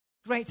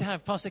Great to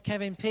have Pastor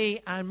Kevin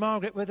P. and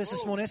Margaret with us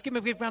this morning. Let's give him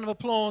a big round of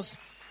applause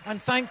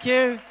and thank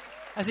you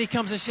as he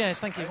comes and shares.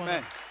 Thank you.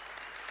 Amen.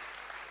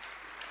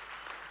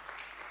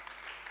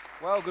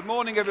 Well, good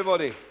morning,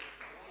 everybody.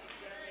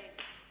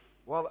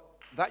 Well,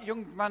 that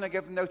young man I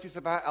gave notice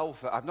about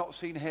Alpha, I've not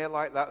seen hair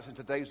like that since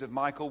the days of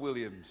Michael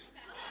Williams.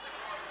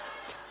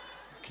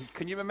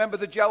 Can you remember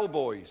the Gel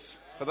Boys?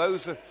 For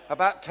those,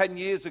 about 10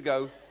 years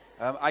ago,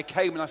 I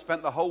came and I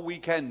spent the whole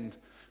weekend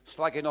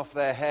slagging off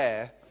their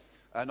hair.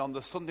 And on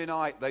the Sunday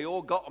night, they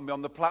all got on me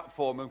on the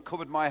platform and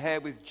covered my hair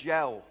with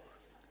gel.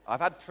 I've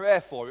had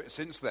prayer for it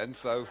since then,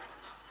 so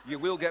you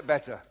will get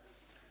better.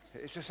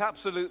 It's just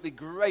absolutely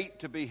great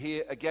to be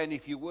here again.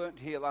 If you weren't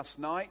here last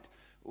night,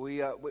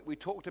 we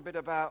talked a bit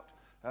about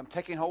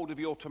taking hold of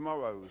your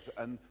tomorrows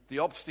and the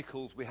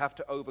obstacles we have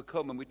to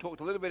overcome. And we talked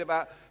a little bit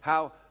about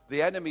how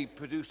the enemy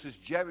produces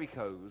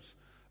Jerichos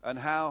and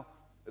how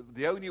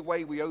the only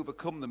way we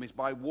overcome them is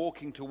by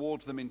walking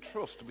towards them in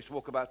trust. We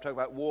talk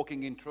about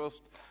walking in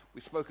trust. We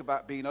spoke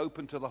about being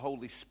open to the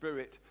Holy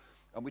Spirit.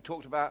 And we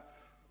talked about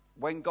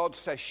when God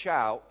says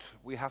shout,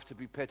 we have to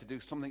be prepared to do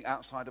something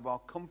outside of our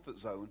comfort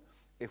zone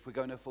if we're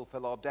going to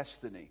fulfill our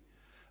destiny.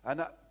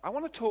 And I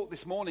want to talk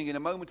this morning in a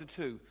moment or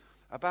two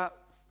about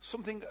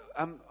something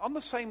on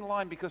the same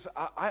line, because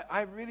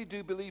I really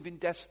do believe in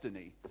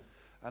destiny.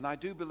 And I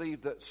do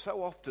believe that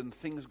so often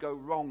things go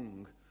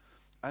wrong.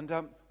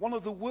 And one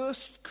of the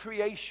worst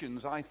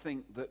creations, I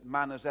think, that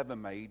man has ever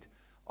made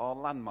are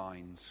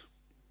landmines.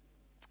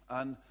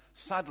 And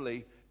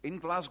sadly, in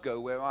Glasgow,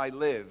 where I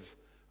live,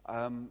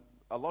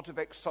 a lot of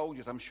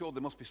ex-soldiers, I'm sure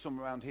there must be some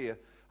around here,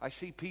 I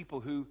see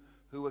people who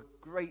are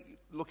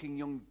great-looking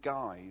young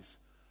guys,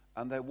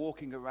 and they're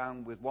walking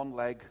around with one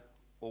leg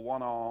or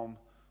one arm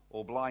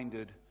or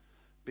blinded,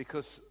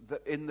 because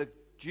in the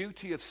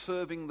duty of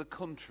serving the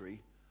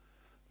country,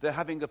 they're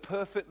having a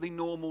perfectly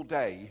normal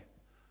day,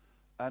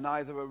 and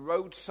either a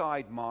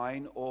roadside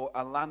mine or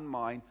a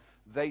landmine,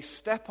 they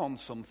step on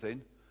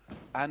something,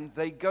 and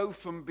they go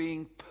from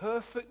being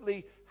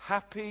perfectly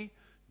happy,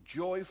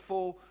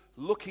 joyful,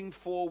 looking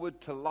forward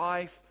to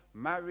life,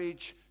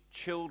 marriage,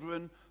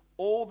 children,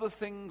 all the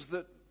things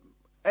that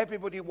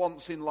everybody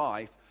wants in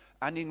life,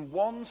 and in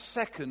 1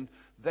 second,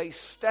 they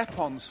step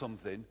on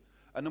something,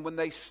 and then when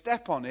they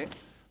step on it,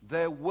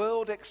 their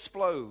world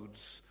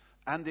explodes,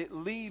 and it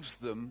leaves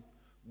them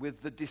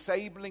with the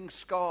disabling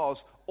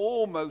scars,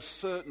 almost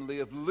certainly,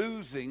 of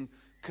losing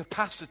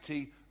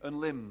capacity and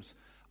limbs.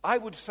 I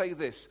would say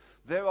this: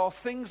 there are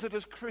things that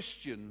as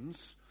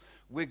Christians,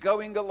 we're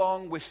going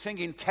along, we're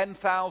singing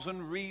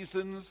 10,000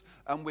 reasons,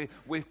 and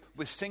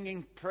we're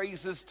singing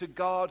praises to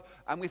God,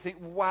 and we think,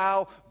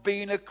 wow,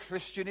 being a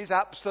Christian is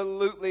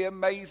absolutely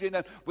amazing,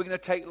 and we're going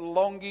to take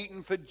long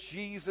eating for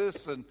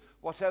Jesus and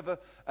whatever.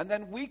 And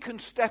then we can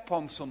step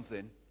on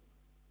something,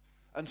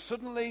 and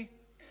suddenly,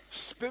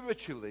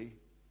 spiritually,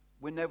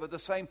 we're never the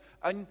same.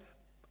 And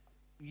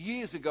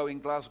years ago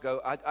in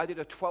Glasgow, I did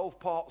a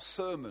 12-part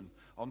sermon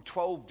on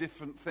 12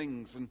 different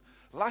things. And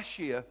last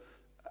year,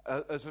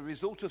 as a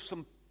result of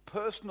some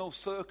personal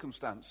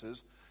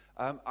circumstances,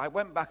 I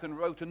went back and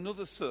wrote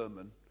another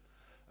sermon.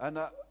 And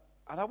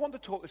I want to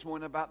talk this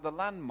morning about the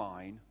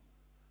landmine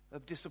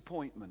of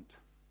disappointment.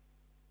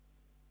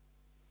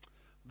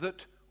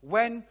 That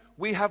when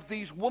we have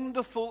these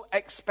wonderful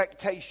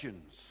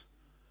expectations,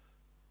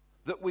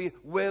 that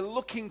we're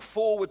looking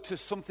forward to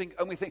something,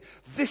 and we think,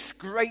 this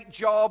great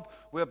job,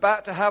 we're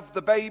about to have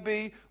the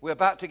baby, we're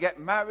about to get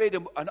married,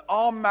 and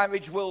our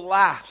marriage will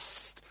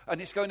last,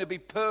 and it's going to be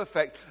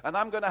perfect, and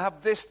I'm going to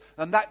have this,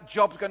 and that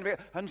job's going to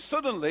be... And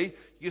suddenly,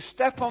 you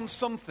step on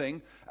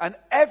something, and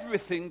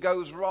everything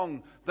goes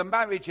wrong. The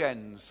marriage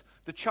ends,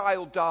 the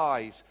child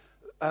dies,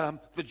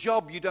 the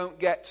job you don't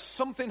get,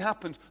 something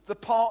happens, the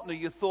partner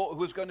you thought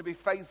was going to be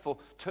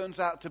faithful turns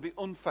out to be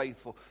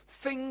unfaithful.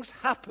 Things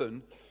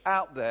happen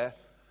out there,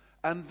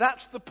 and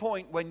that's the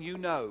point when you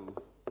know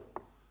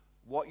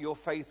what your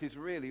faith is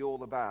really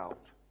all about.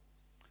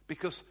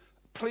 Because,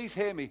 please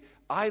hear me,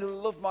 I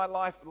love my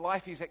life,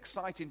 life is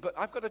exciting, but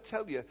I've got to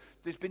tell you,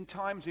 there's been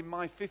times in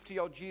my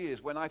 50-odd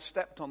years when I've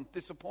stepped on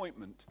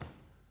disappointment.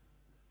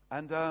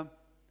 And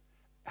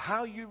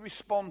how you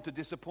respond to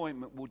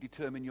disappointment will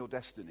determine your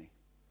destiny.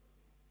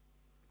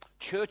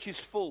 Church is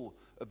full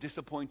of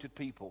disappointed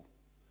people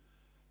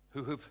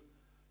who have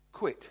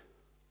quit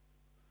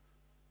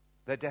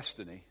their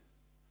destiny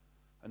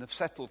and have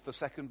settled for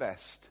second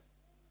best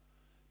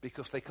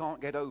because they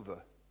can't get over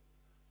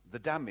the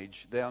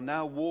damage. They are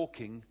now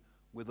walking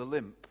with a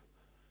limp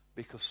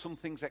because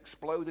something's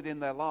exploded in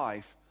their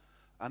life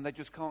and they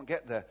just can't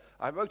get there.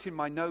 I wrote in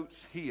my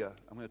notes here,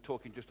 I'm going to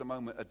talk in just a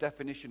moment, a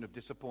definition of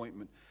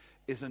disappointment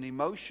is an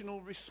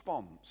emotional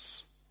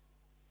response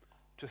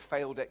to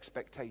failed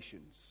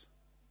expectations.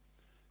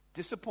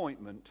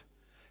 Disappointment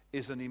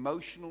is an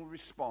emotional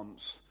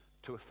response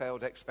to a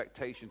failed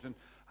expectations. And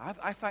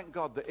I thank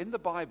God that in the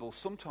Bible,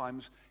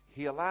 sometimes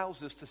he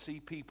allows us to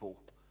see people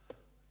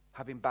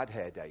having bad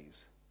hair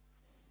days.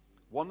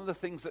 One of the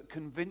things that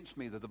convinced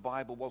me that the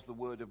Bible was the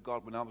Word of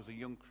God when I was a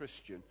young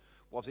Christian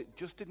was it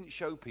just didn't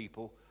show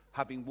people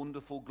having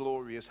wonderful,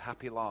 glorious,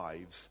 happy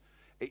lives.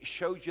 It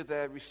shows you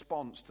their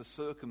response to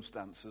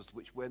circumstances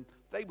which when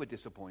they were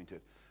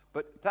disappointed.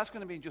 But that's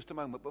going to be in just a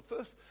moment. But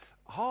first,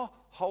 our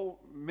whole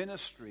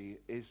ministry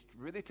is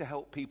really to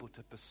help people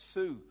to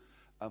pursue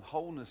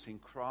wholeness in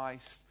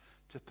Christ,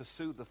 to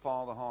pursue the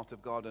Father heart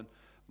of God. And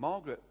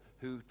Margaret,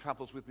 who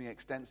travels with me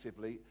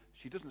extensively,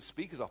 she doesn't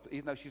speak as often,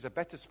 even though she's a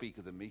better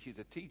speaker than me. She's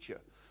a teacher.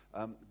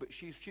 But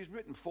she's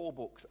written 4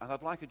 books, and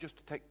I'd like her just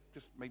to take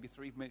just maybe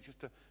 3 minutes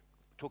just to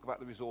talk about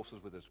the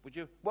resources with us. Would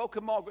you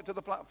welcome Margaret to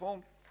the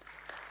platform?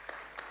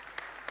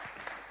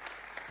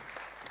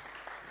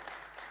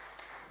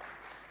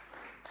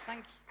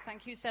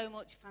 Thank you so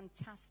much.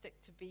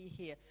 Fantastic to be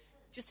here.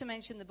 Just to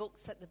mention the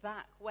books at the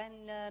back. When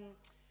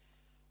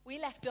we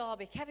left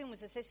Derby, Kevin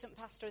was assistant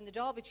pastor in the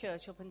Derby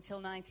church up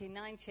until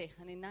 1990.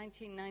 And in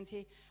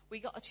 1990, we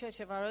got a church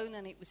of our own,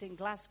 and it was in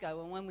Glasgow.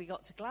 And when we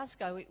got to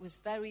Glasgow, it was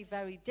very,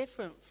 very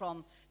different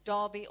from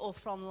Derby or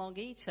from Long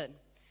Eaton.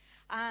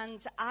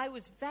 And I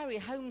was very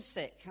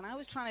homesick, and I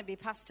was trying to be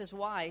pastor's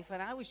wife,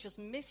 and I was just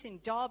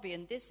missing Derby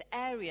and this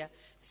area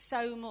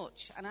so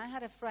much. And I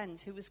had a friend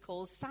who was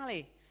called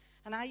Sally.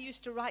 And I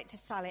used to write to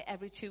Sally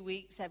every 2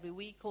 weeks, every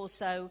week or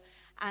so.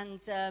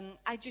 And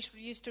I just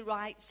used to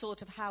write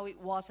sort of how it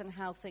was and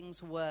how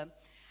things were.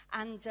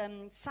 And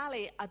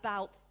Sally,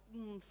 about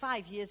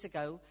 5 years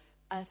ago,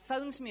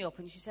 phones me up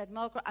and she said,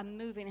 Margaret, I'm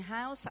moving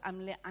house.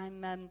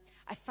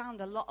 I found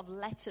a lot of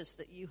letters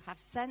that you have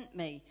sent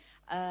me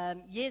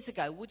years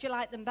ago. Would you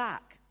like them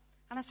back?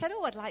 And I said,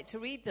 I'd like to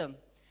read them.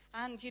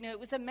 And, it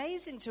was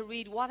amazing to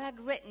read what I'd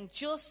written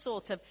just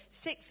sort of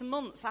 6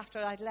 months after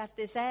I'd left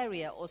this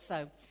area or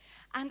so.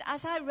 And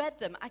as I read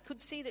them, I could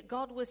see that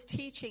God was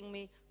teaching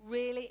me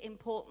really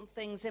important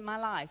things in my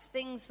life,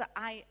 things that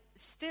I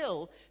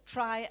still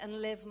try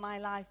and live my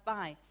life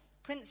by,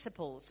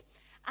 principles.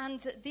 And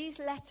these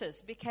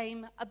letters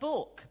became a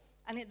book,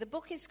 and the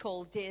book is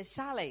called Dear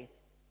Sally.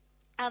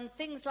 And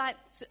things like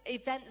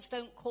events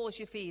don't cause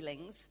you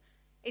feelings.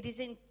 It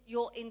is in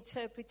your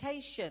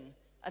interpretation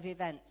of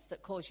events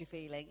that cause you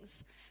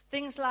feelings.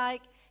 Things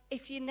like,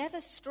 if you're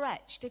never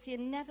stretched, if you're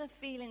never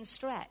feeling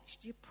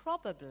stretched, you're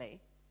probably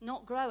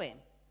not growing.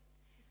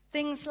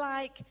 Things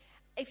like,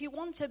 if you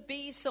want to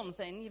be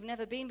something you've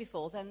never been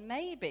before, then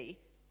maybe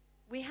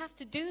we have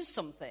to do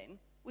something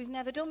we've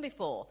never done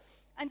before.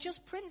 And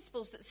just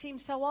principles that seem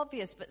so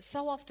obvious, but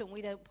so often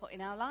we don't put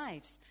in our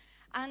lives.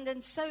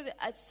 And so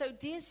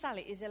Dear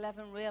Sally is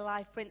 11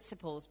 real-life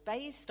principles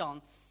based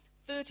on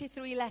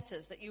 33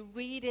 letters that you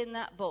read in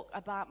that book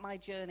about my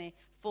journey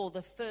for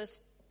the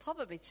first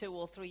probably 2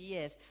 or 3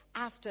 years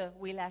after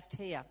we left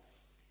here.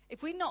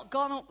 If we'd not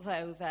gone up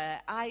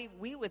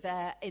we were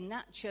there in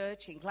that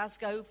church in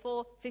Glasgow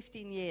for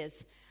 15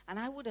 years, and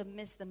I would have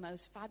missed the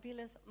most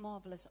fabulous,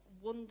 marvellous,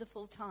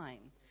 wonderful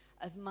time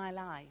of my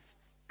life.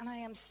 And I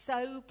am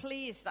so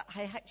pleased that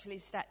I actually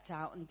stepped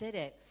out and did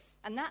it.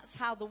 And that's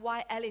how the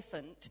White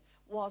Elephant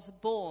was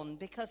born,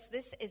 because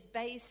this is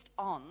based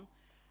on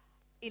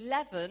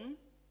 11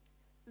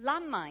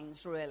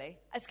 landmines, really.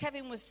 As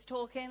Kevin was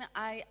talking,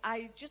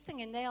 I just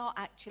thinking they are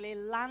actually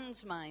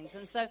landmines.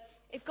 And so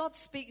if God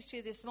speaks to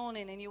you this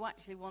morning and you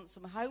actually want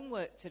some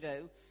homework to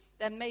do,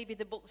 then maybe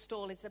the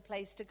bookstall is the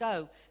place to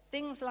go.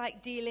 Things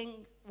like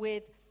dealing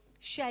with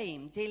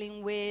shame,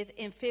 dealing with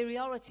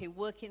inferiority,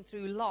 working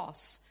through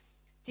loss,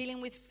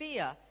 dealing with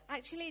fear,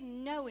 actually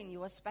knowing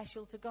you are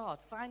special to God,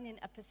 finding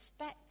a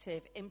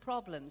perspective in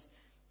problems,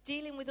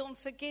 dealing with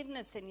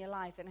unforgiveness in your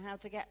life and how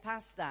to get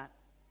past that.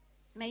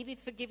 Maybe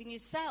forgiving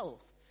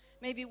yourself,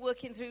 maybe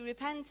working through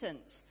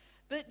repentance,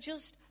 but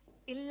just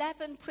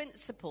 11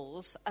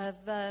 principles of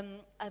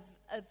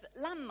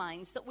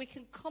landmines that we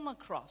can come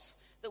across,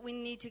 that we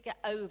need to get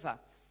over.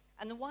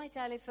 And the White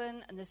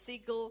Elephant and the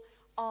Seagull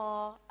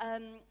are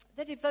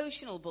they're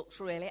devotional books,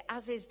 really,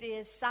 as is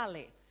Dear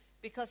Sally,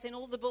 because in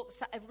all the books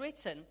that I've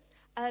written,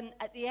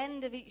 at the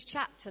end of each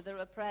chapter there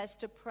are prayers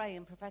to pray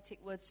and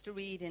prophetic words to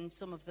read in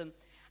some of them,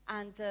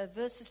 and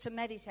verses to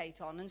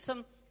meditate on, and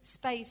some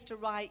space to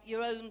write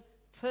your own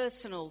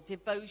personal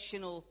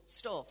devotional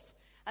stuff.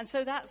 And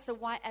so that's the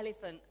White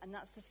Elephant, and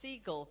that's the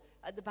Seagull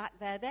at the back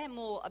there. They're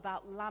more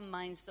about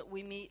landmines that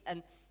we meet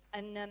and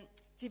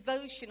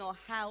devotional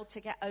how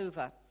to get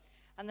over.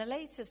 And the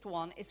latest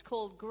one is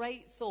called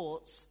Great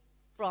Thoughts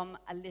from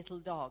a Little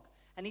Dog.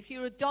 And if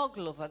you're a dog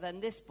lover, then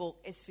this book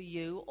is for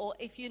you, or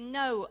if you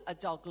know a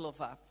dog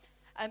lover.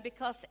 And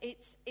because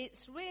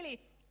it's really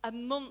a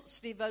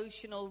month's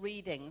devotional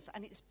readings,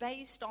 and it's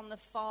based on the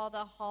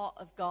Father heart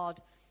of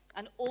God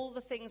and all the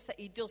things that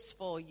he does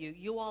for you.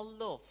 You are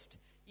loved.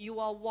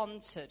 You are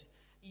wanted.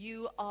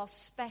 You are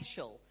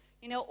special.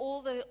 You know,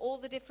 all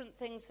the different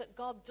things that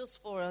God does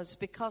for us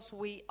because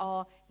we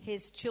are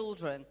his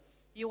children.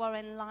 You are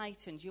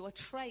enlightened. You are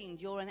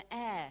trained. You're an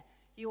heir.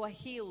 You are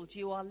healed.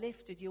 You are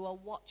lifted. You are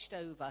watched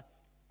over.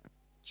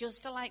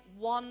 Just like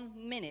 1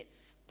 minute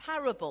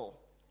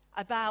parable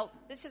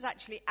about, this is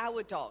actually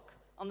our dog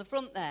on the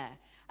front there.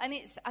 And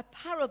it's a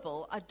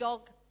parable, a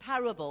dog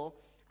parable,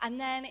 And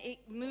then it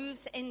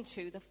moves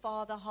into the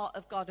Father Heart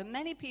of God. And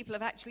many people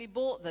have actually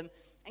bought them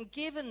and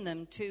given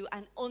them to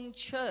an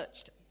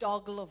unchurched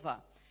dog lover.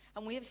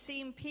 And we have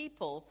seen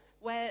people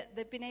where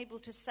they've been able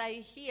to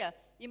say, here,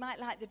 you might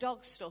like the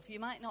dog stuff, you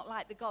might not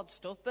like the God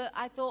stuff, but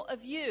I thought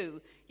of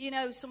you. You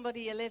know,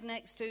 somebody you live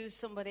next to,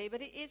 somebody.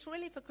 But it's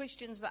really for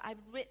Christians, but I've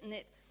written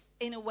it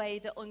in a way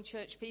that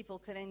unchurched people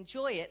can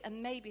enjoy it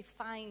and maybe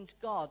find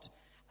God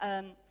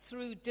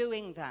through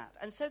doing that.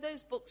 And so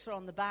those books are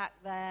on the back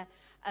there.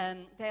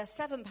 They are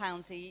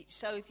 £7 each.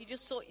 So if you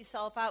just sort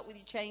yourself out with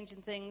your change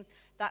and things,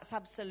 that's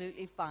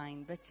absolutely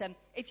fine. But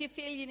if you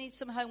feel you need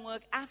some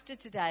homework after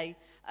today,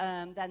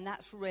 then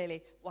that's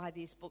really why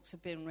these books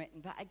have been written.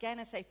 But again,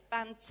 I say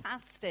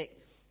fantastic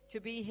to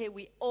be here.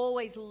 We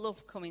always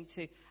love coming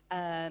to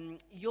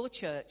your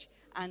church,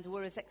 and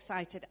we're as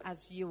excited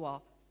as you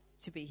are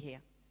to be here.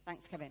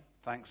 Thanks, Kevin.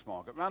 Thanks,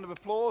 Margaret. Round of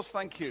applause.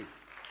 Thank you.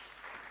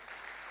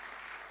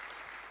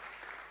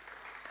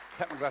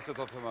 Take my glasses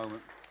off for a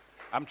moment.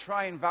 I'm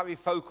trying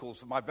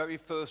varifocals, my very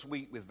first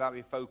week with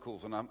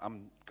varifocals, and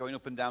I'm going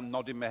up and down,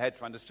 nodding my head,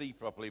 trying to see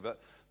properly,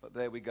 but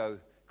there we go.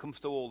 Comes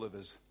to all of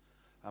us.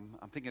 I'm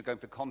thinking of going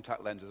for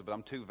contact lenses, but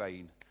I'm too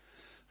vain,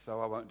 so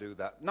I won't do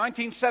that.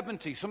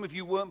 1970, some of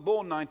you weren't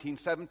born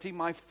 1970.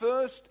 My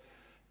first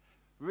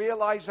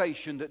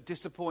realization that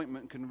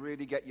disappointment can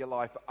really get your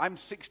life. I'm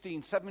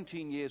 16,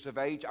 17 years of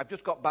age. I've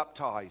just got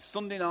baptized.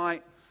 Sunday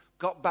night,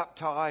 got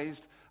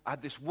baptized. I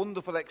had this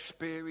wonderful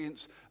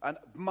experience, and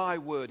my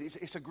word,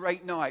 it's a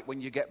great night when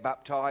you get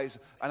baptized,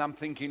 and I'm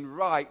thinking,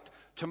 right,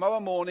 tomorrow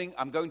morning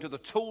I'm going to the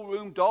tool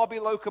room, Derby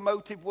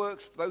Locomotive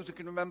Works, for those who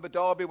can remember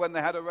Derby when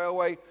they had a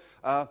railway,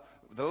 the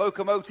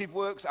locomotive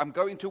works, I'm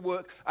going to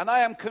work, and I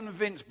am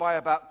convinced by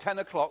about 10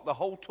 o'clock the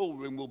whole tool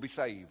room will be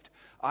saved.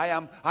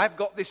 I've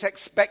got this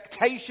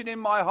expectation in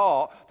my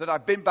heart that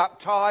I've been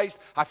baptized,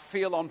 I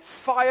feel on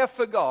fire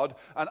for God,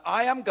 and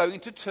I am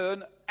going to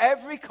turn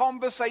every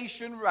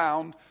conversation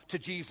round to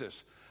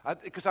Jesus.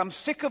 Because I'm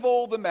sick of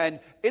all the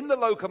men in the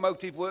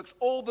locomotive works,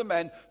 all the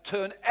men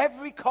turn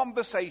every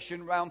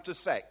conversation round to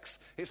sex.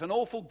 It's an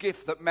awful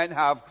gift that men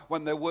have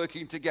when they're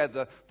working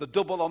together, the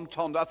double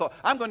entendre. I thought,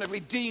 I'm going to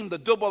redeem the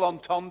double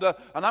entendre,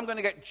 and I'm going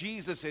to get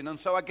Jesus in. And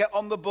so I get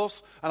on the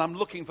bus, and I'm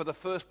looking for the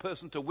first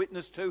person to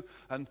witness to,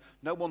 and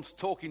no one's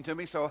talking to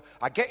me. So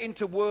I get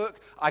into work,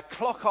 I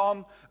clock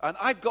on, and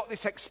I've got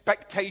this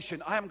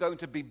expectation. I am going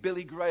to be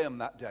Billy Graham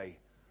that day.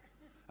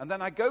 And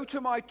then I go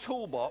to my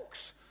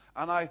toolbox,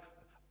 and I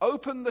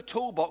open the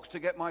toolbox to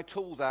get my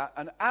tools out,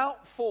 and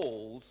out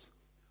falls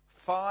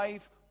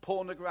 5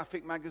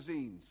 pornographic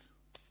magazines.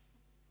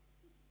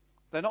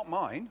 They're not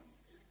mine.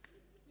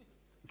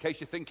 In case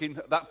you're thinking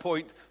at that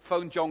point,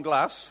 phone John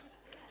Glass.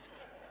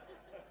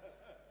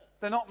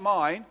 They're not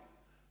mine.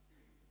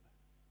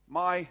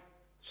 My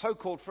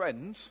so-called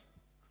friends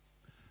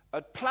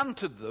had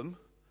planted them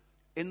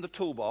in the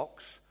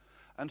toolbox,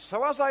 and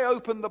so as I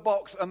opened the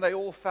box and they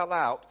all fell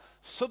out,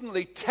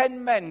 suddenly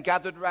 10 men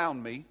gathered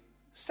round me,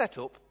 set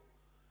up.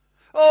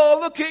 Oh,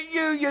 look at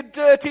you, you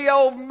dirty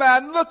old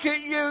man. Look at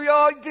you.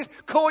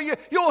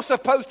 You're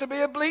supposed to be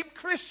a bleep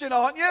Christian,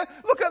 aren't you?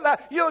 Look at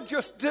that. You're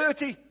just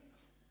dirty.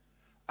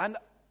 And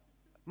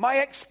my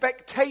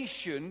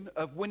expectation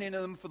of winning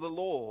them for the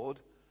Lord,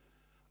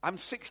 I'm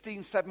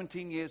 16,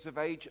 17 years of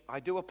age. I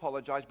do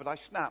apologize, but I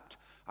snapped.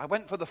 I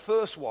went for the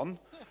first one,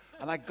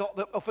 and I got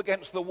up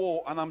against the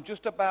wall, and I'm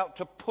just about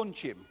to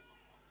punch him.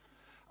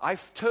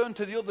 I've turned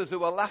to the others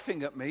who are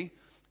laughing at me,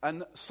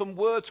 and some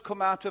words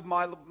come out of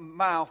my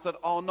mouth that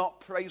are not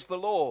praise the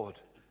Lord.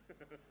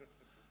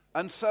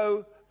 And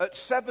so at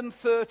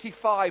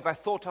 7:35, I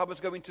thought I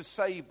was going to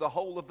save the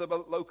whole of the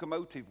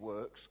locomotive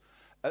works.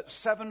 At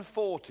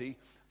 7:40,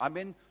 I'm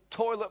in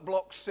toilet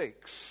block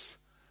 6,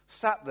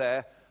 sat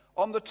there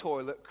on the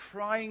toilet,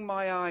 crying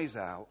my eyes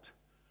out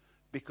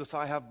because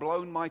I have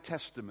blown my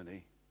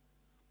testimony,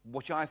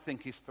 which I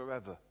think is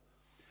forever.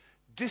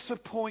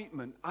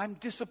 Disappointment. I'm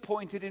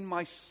disappointed in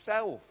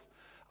myself.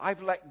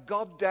 I've let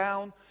God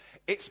down.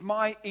 It's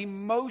my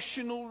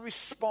emotional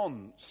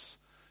response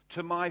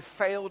to my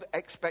failed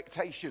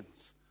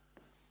expectations.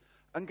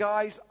 And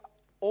guys,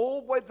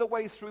 all the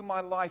way through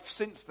my life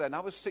since then, I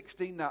was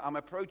 16 now, I'm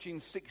approaching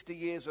 60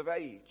 years of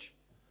age.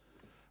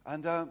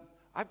 And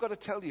I've got to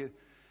tell you,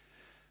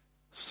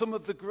 some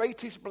of the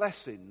greatest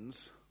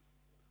blessings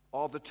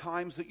are the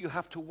times that you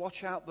have to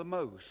watch out the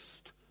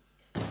most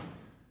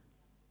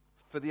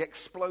for the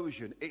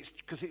explosion. It's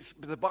because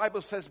the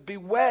Bible says,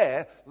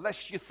 beware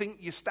lest you think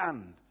you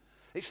stand.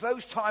 It's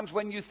those times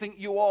when you think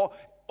you are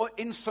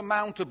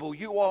insurmountable,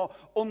 you are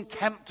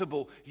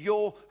untemptable,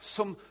 you're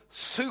some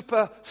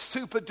super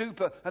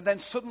duper, and then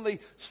suddenly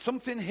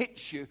something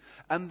hits you,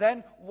 and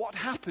then what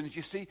happens,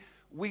 you see,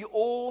 we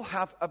all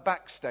have a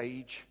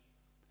backstage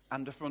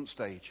and a front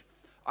stage.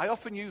 I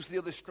often use the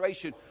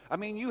illustration. I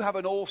mean, you have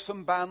an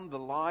awesome band, the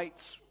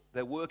lights,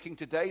 they're working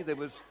today. There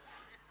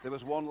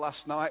was one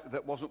last night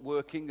that wasn't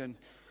working, and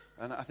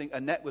I think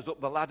Annette was up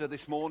the ladder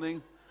this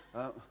morning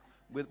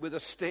with a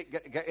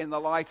stick getting the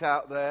light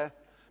out there.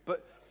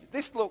 But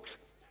this looks,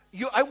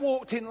 I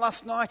walked in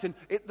last night, and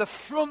at the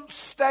front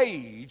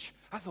stage,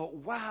 I thought,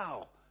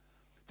 wow.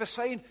 They're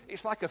saying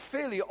it's like a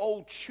fairly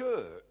old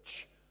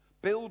church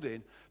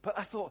building, but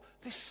I thought,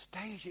 this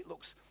stage, it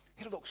looks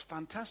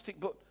fantastic.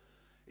 But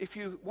if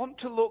you want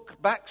to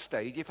look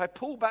backstage, if I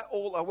pull back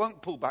I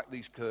won't pull back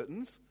these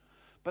curtains,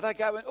 but I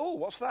go, oh,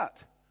 what's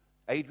that?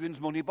 Adrian's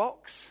money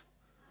box.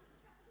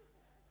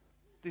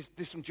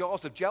 There's some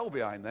jars of gel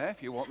behind there,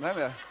 if you want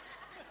them.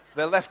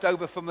 They're left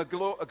over from a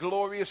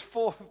glorious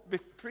 4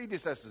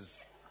 predecessors.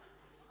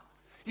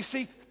 You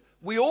see,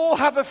 we all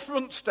have a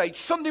front stage.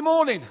 Sunday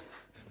morning,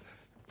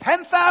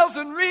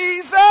 10,000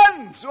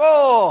 reasons.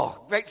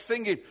 Oh, great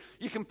singing.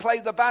 You can play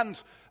the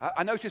bands.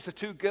 I noticed the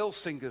 2 girl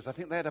singers. I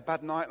think they had a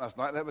bad night last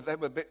night. They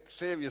were a bit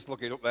serious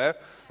looking up there.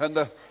 And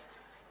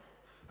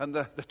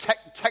the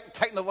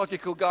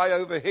technological guy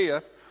over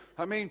here.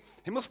 I mean,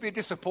 it must be a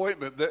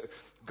disappointment that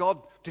God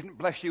didn't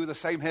bless you with the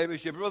same hair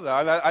as your brother.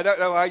 I don't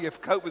know how you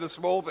cope with the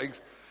small things.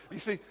 You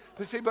see,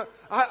 but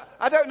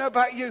I don't know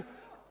about you.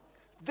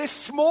 There's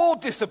small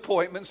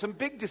disappointments and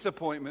big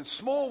disappointments,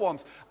 small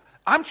ones.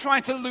 I'm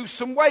trying to lose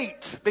some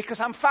weight because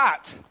I'm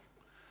fat.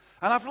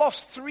 And I've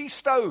lost 3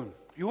 stone.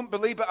 You wouldn't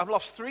believe it, I've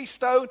lost 3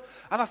 stone.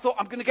 And I thought,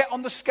 I'm going to get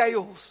on the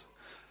scales.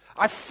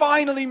 I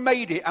finally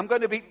made it. I'm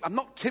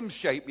not Tim's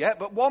shape yet,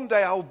 but one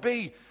day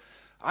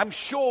I'm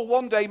sure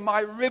one day my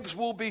ribs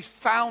will be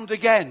found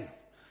again.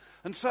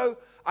 And so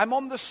I'm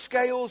on the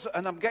scales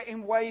and I'm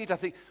getting weighed. I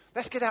think,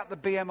 let's get out the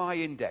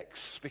BMI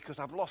index because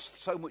I've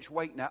lost so much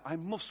weight now. I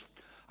must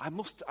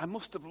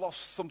have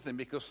lost something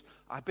because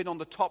I've been on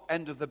the top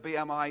end of the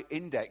BMI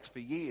index for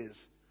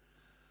years.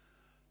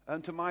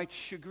 And to my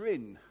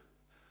chagrin,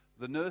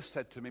 the nurse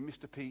said to me,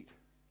 Mr. Pete,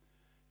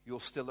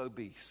 you're still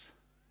obese.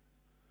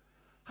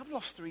 I've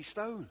lost 3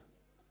 stone.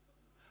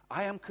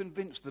 I am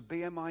convinced the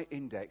BMI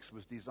index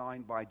was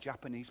designed by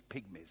Japanese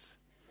pygmies.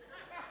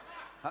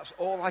 That's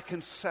all I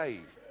can say.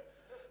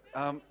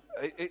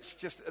 It's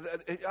just,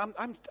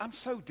 I'm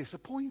so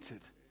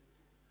disappointed.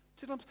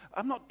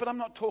 I'm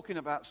not talking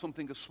about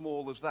something as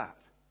small as that.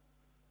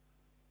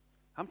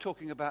 I'm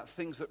talking about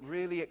things that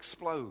really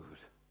explode.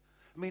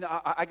 I mean,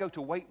 I go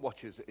to Weight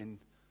Watchers in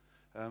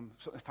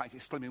fact,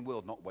 it's Slimming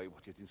World, not Weight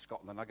Watchers in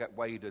Scotland. I get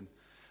weighed and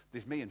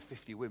there's me and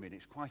 50 women.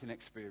 It's quite an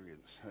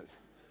experience.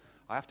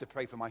 I have to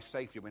pray for my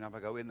safety whenever I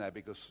go in there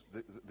because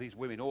these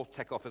women all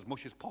take off as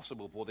much as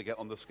possible before they get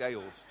on the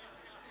scales.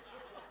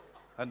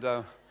 And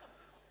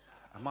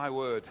my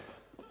word,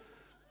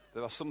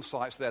 there are some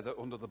sites there that are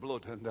under the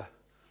blood.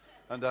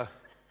 And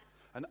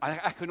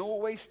I can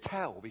always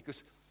tell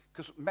because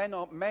men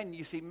are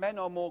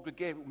more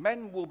gregarious.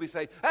 Men will be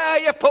saying,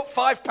 you put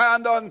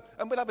 £5 on,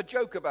 and we'll have a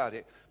joke about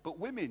it. But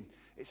women,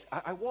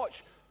 I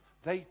watch,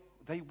 they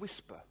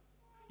whisper.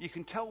 You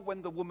can tell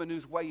when the woman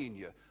who's weighing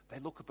you, they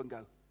look up and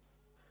go,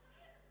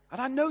 and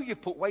I know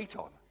you've put weight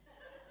on.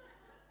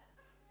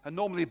 And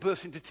normally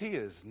burst into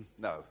tears.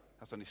 No,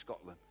 that's only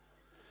Scotland.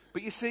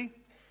 But you see,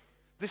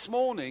 this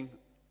morning,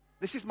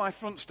 this is my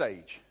front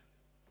stage.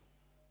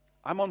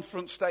 I'm on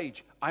front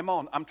stage.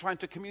 I'm trying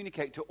to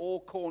communicate to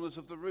all corners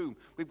of the room.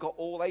 We've got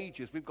all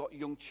ages. We've got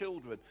young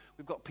children.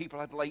 We've got people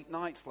who had late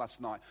nights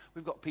last night.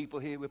 We've got people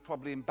here who are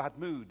probably in bad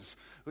moods.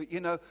 You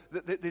know,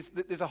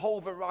 there's a whole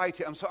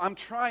variety. And so I'm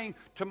trying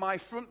to my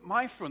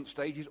front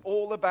stage is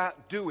all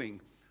about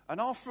doing. And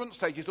our front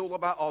stage is all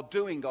about our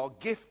doing, our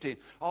gifting,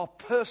 our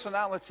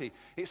personality.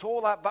 It's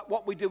all about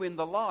what we do in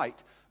the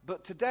light.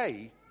 But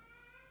today,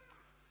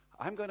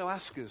 I'm going to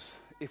ask us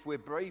if we're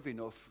brave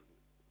enough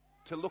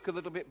to look a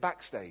little bit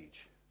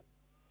backstage.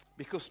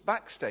 Because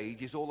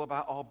backstage is all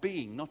about our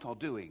being, not our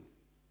doing.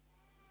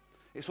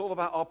 It's all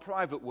about our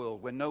private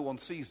world when no one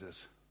sees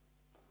us.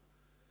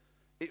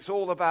 It's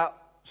all about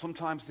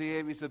sometimes the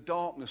areas of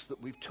darkness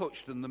that we've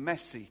touched and the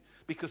messy.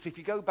 Because if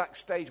you go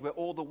backstage where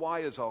all the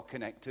wires are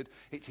connected,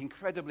 it's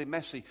incredibly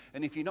messy.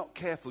 And if you're not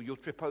careful, you'll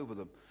trip over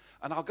them.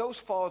 And I'll go as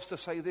far as to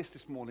say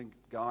this morning,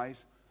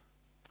 guys.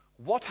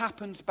 What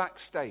happens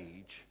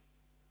backstage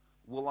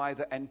will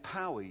either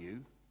empower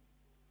you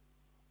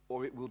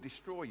or it will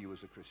destroy you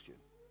as a Christian.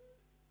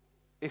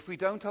 If we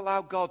don't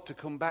allow God to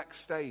come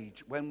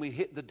backstage when we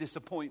hit the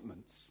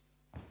disappointments,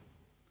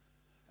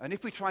 and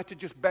if we try to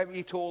just bury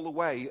it all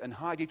away and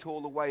hide it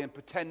all away and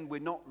pretend we're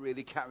not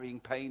really carrying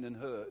pain and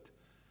hurt,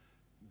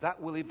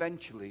 that will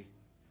eventually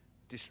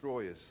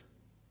destroy us.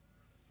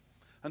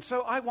 And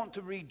so I want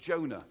to read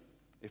Jonah,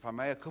 if I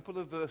may, a couple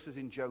of verses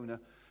in Jonah,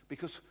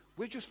 because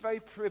we're just very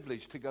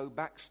privileged to go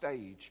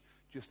backstage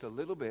just a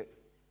little bit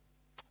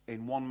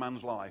in one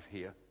man's life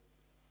here.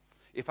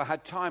 If I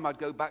had time, I'd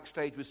go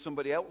backstage with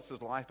somebody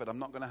else's life, but I'm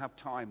not going to have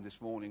time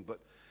this morning. But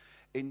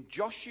in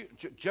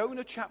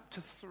Jonah chapter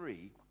 3,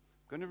 I'm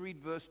going to read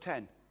verse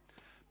 10.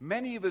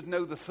 Many of us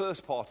know the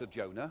first part of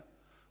Jonah,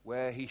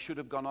 where he should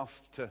have gone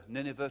off to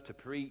Nineveh to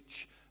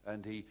preach,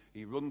 and he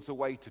runs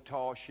away to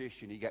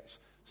Tarshish, and he gets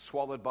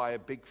swallowed by a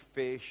big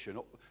fish. And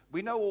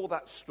we know all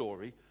that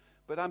story,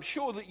 but I'm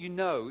sure that you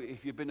know,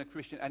 if you've been a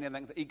Christian,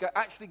 anything, that he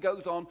actually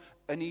goes on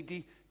and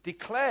he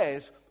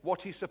declares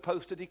what he's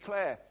supposed to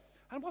declare.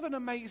 And what an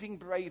amazing,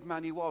 brave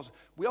man he was.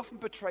 We often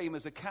portray him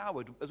as a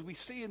coward. As we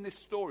see in this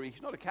story,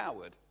 he's not a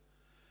coward.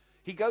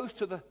 He goes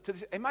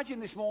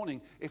imagine this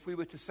morning if we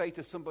were to say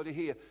to somebody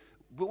here,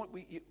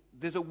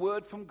 there's a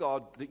word from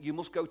God that you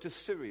must go to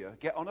Syria,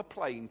 get on a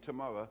plane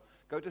tomorrow,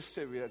 go to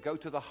Syria, go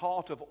to the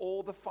heart of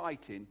all the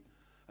fighting,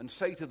 and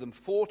say to them,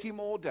 40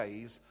 more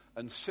days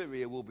and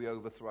Syria will be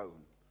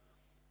overthrown.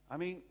 I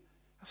mean,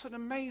 that's an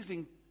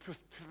amazing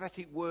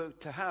prophetic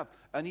word to have.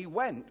 And he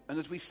went, and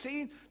as we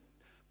see in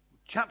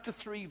chapter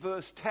 3,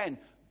 verse 10,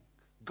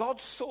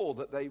 God saw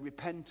that they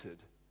repented.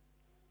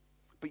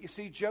 But you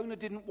see, Jonah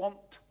didn't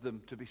want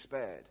them to be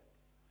spared.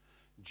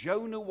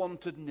 Jonah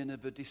wanted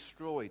Nineveh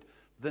destroyed.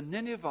 The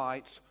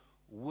Ninevites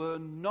were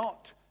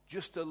not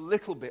just a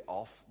little bit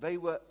off. They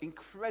were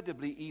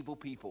incredibly evil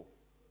people.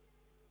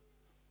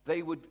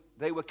 They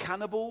were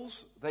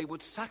cannibals. They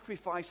would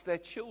sacrifice their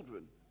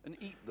children and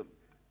eat them.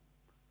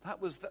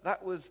 That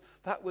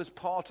was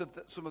part of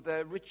some of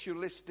their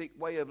ritualistic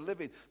way of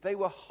living. They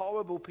were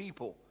horrible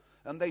people,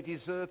 and they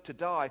deserved to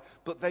die.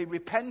 But they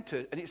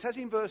repented. And it says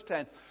in verse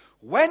 10,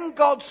 when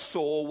God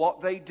saw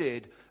what they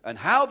did and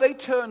how they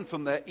turned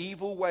from their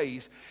evil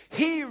ways,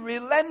 he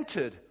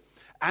relented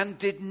and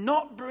did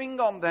not bring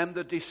on them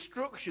the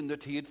destruction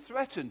that he had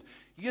threatened.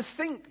 You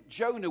think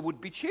Jonah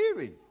would be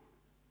cheering.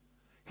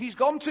 He's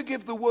gone to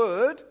give the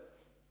word,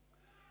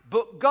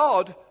 but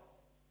God,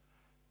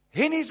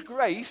 in his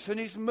grace and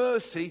his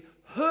mercy,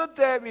 heard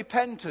their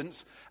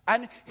repentance,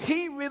 and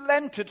he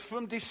relented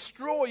from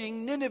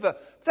destroying Nineveh.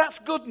 That's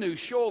good news,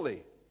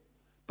 surely.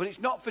 But it's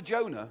not for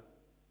Jonah,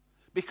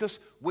 because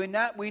we're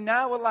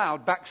now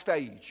allowed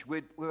backstage.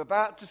 We're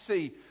about to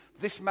see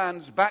this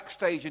man's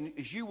backstage, and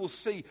as you will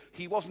see,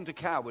 he wasn't a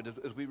coward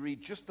as we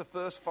read just the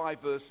first 5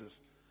 verses.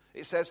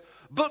 It says,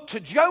 but to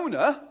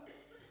Jonah,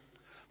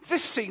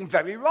 this seemed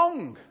very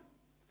wrong,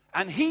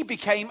 and he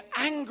became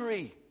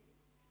angry.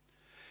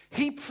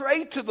 He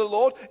prayed to the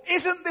Lord,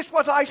 isn't this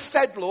what I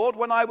said, Lord,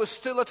 when I was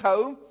still at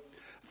home?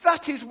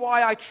 That is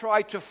why I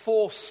tried to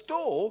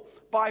forestall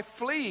by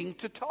fleeing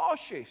to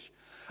Tarshish.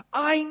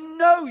 I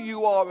know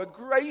you are a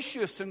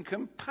gracious and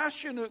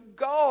compassionate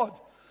God,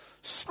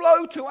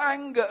 slow to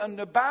anger and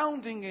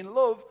abounding in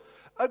love,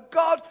 a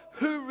God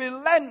who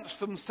relents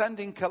from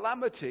sending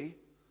calamity.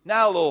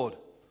 Now, Lord,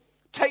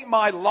 take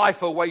my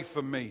life away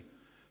from me,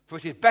 for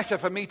it is better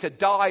for me to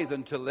die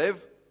than to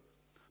live.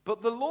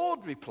 But the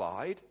Lord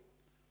replied,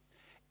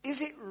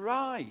 is it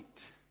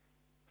right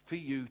for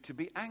you to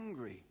be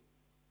angry?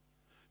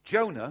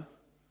 Jonah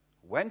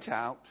went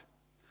out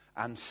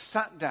and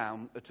sat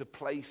down at a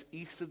place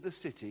east of the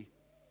city.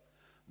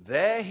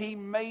 There he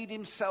made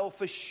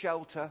himself a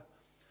shelter,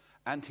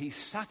 and he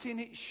sat in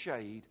its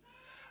shade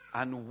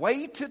and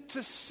waited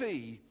to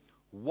see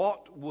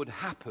what would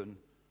happen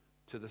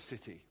to the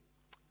city.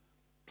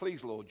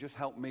 Please, Lord, just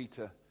help me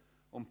to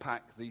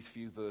unpack these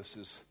few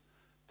verses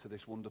to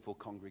this wonderful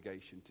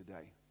congregation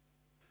today.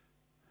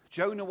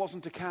 Jonah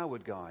wasn't a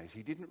coward, guys.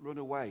 He didn't run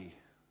away.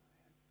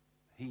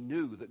 He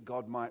knew that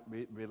God might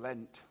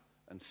relent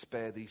and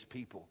spare these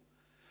people.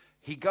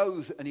 He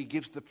goes and he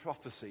gives the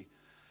prophecy.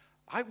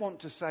 I want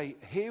to say,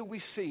 here we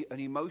see an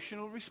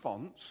emotional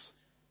response.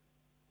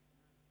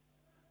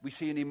 We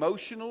see an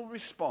emotional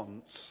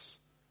response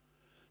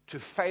to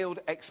failed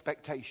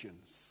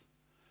expectations.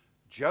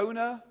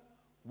 Jonah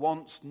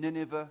wants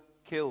Nineveh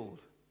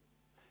killed.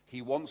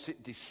 He wants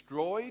it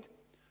destroyed.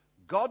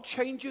 God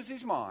changes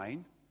his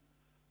mind.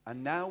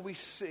 And now we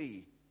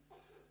see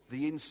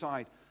the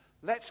inside.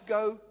 Let's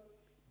go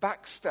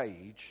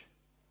backstage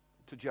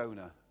to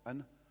Jonah.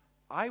 And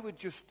I would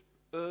just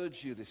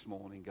urge you this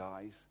morning,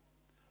 guys.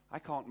 I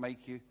can't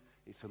make you.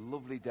 It's a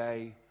lovely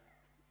day,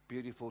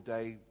 beautiful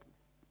day,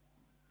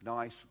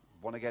 nice,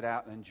 want to get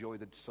out and enjoy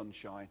the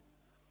sunshine.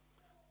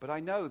 But I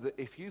know that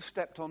if you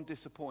stepped on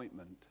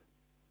disappointment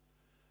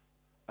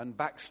and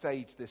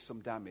backstage there's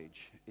some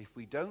damage, if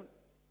we don't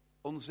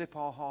unzip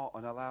our heart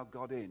and allow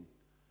God in,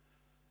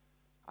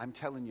 I'm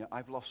telling you,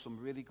 I've lost some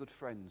really good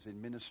friends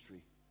in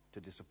ministry to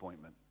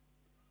disappointment.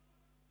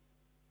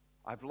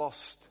 I've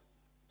lost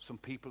some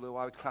people who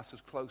I would class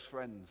as close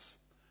friends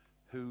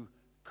who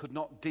could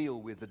not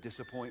deal with the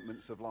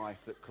disappointments of life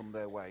that come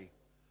their way.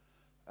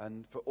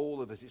 And for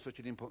all of us, it's such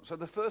an important. So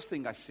the first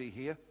thing I see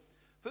here,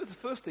 the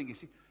first thing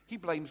is he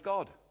blames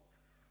God.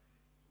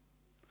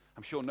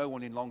 I'm sure no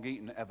one in Long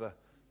Eaton ever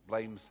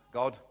blames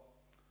God.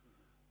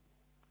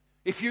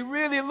 If you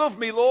really love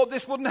me, Lord,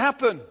 this wouldn't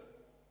happen.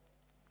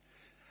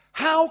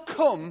 How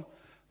come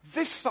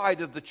this side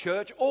of the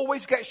church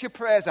always gets your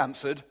prayers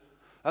answered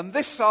and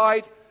this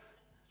side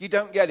you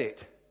don't get it?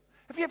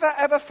 Have you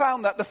ever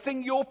found that the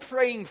thing you're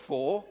praying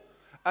for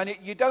and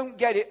you don't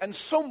get it and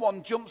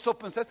someone jumps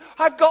up and says,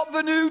 I've got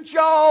the new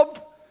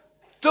job,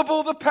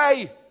 double the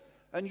pay,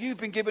 and you've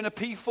been given a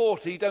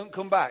P40, don't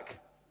come back?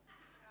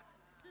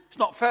 It's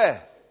not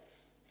fair.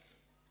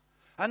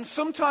 And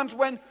sometimes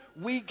when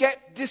we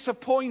get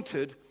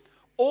disappointed,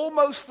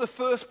 almost the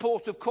first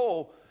port of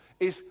call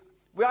is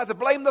we either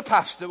blame the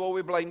pastor or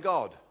we blame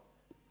God.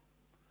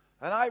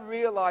 And I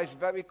realized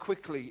very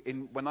quickly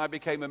when I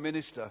became a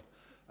minister,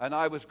 and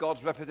I was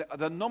God's representative.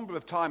 The number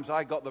of times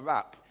I got the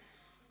rap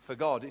for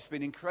God, it's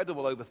been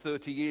incredible over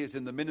 30 years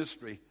in the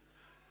ministry.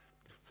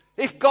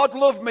 If God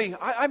loved me,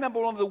 I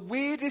remember one of the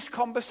weirdest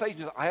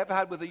conversations I ever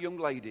had with a young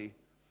lady.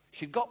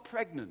 She got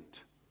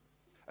pregnant,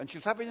 and she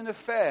was having an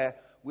affair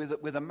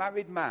with a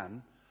married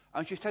man,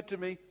 and she said to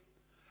me,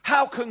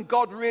 how can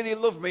God really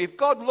love me? If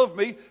God loved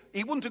me,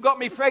 he wouldn't have got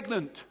me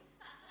pregnant.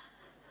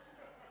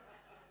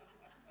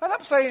 And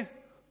I'm saying,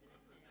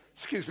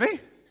 excuse me?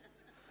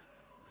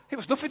 It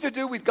was nothing to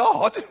do with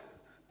God.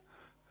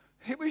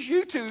 It was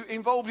you two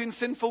involved in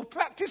sinful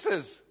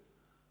practices.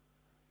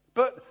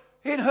 But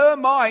in her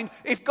mind,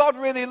 if God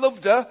really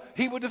loved her,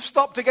 he would have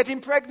stopped her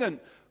getting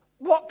pregnant.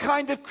 What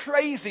kind of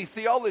crazy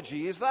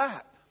theology is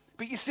that?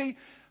 But you see,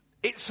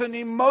 it's an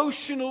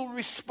emotional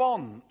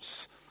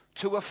response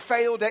to a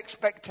failed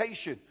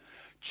expectation.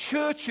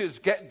 Churches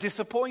get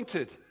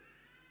disappointed.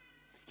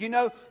 You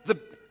know,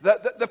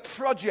 the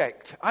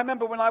project. I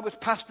remember when I was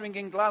pastoring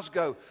in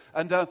Glasgow,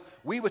 and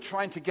we were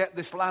trying to get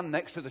this land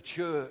next to the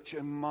church,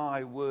 and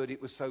my word,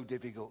 it was so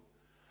difficult.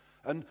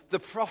 And the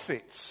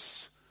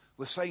prophets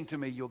were saying to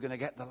me, you're going to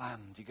get the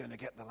land, you're going to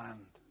get the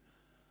land.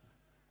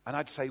 And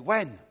I'd say,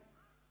 when?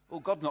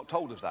 Well, God's not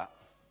told us that.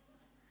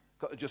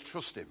 Got to just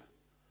trust him.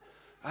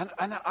 And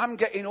I'm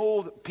getting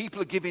all,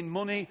 people are giving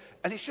money,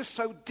 and it's just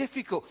so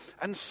difficult.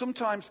 And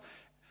sometimes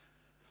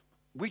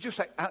we just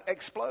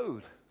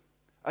explode.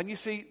 And you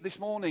see, this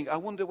morning, I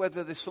wonder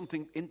whether there's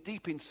something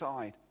deep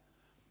inside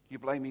you're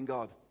blaming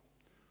God.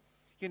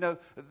 You know,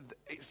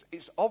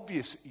 it's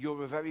obvious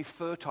you're a very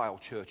fertile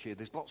church here.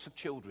 There's lots of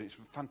children. It's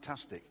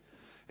fantastic.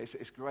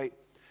 It's great.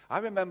 I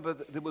remember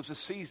that there was a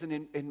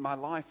season in my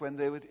life when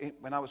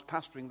I was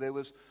pastoring,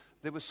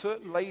 there were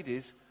certain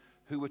ladies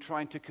who were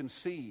trying to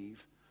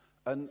conceive,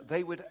 and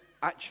they would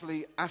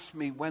actually ask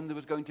me when there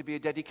was going to be a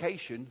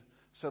dedication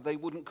so they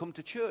wouldn't come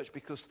to church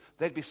because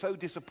they'd be so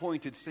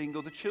disappointed seeing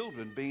other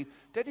children being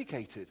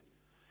dedicated.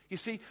 You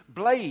see,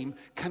 blame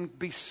can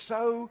be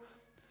so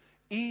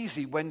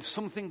easy when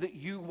something that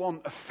you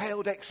want, a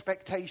failed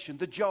expectation,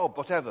 the job,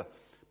 whatever,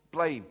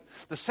 blame.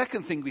 The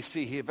second thing we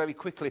see here very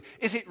quickly,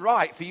 is it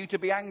right for you to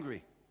be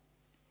angry?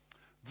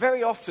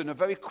 Very often a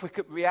very quick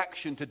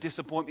reaction to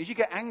disappointment is you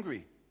get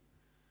angry.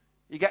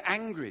 You get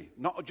angry,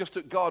 not just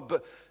at God,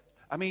 but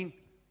I mean,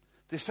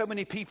 there's so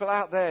many people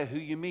out there who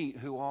you meet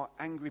who are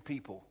angry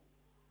people.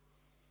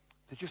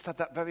 They just had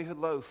that very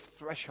low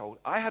threshold.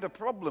 I had a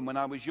problem when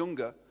I was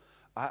younger.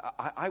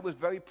 I was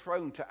very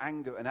prone to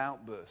anger and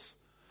outbursts.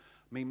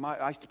 I mean,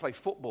 I used to play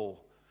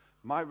football.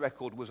 My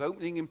record was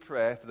opening in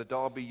prayer for the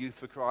Derby Youth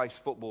for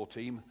Christ football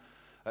team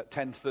at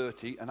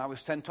 10:30, and I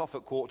was sent off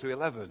at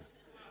 11:15.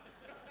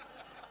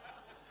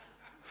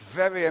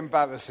 Very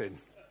embarrassing.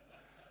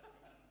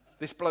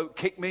 This bloke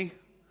kicked me,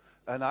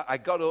 and I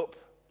got up,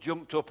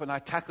 jumped up, and I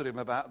tackled him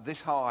about this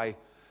high.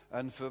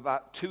 And for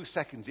about 2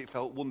 seconds, it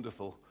felt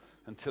wonderful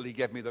until he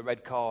gave me the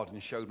red card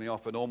and showed me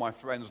off. And all my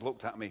friends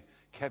looked at me.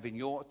 Kevin,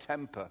 your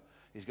temper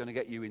is going to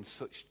get you in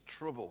such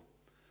trouble.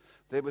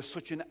 There was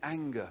such an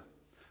anger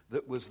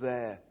that was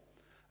there.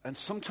 And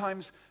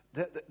sometimes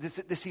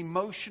this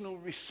emotional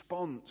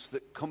response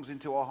that comes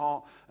into our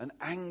heart, and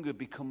anger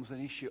becomes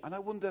an issue. And I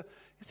wonder,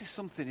 is there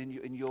something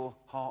in your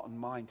heart and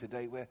mind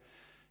today where,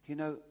 you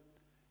know,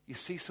 you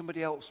see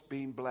somebody else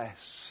being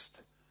blessed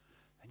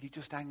and you're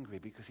just angry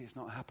because it's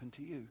not happened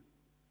to you?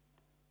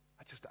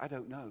 I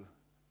don't know.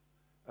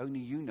 Only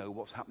you know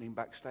what's happening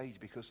backstage,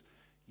 because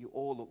you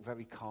all look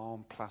very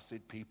calm,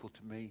 placid people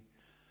to me.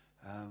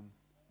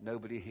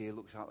 Nobody here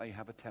looks like they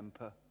have a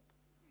temper.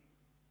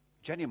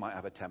 Jenny might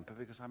have a temper,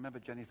 because I remember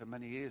Jenny from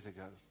many years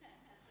ago.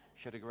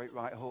 She had a great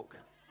right hook.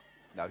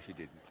 No, she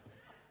didn't.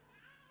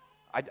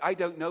 I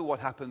don't know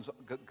what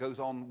goes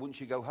on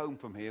once you go home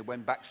from here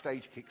when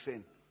backstage kicks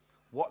in.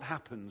 What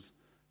happens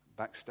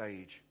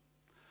backstage?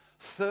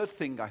 Third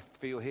thing I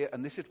feel here,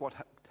 and this is what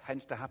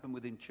tends to happen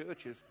within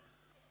churches,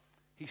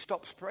 he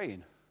stops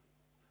praying.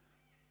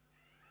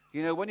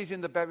 You know, when he's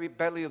in the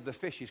belly of the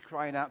fish, he's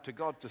crying out to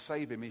God to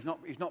save him. He's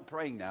not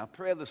praying now.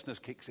 Prayerlessness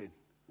kicks in.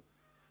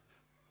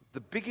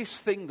 The biggest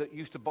thing that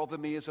used to bother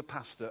me as a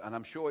pastor, and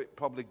I'm sure it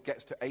probably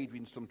gets to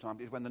Adrian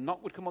sometimes, is when the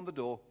knock would come on the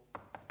door.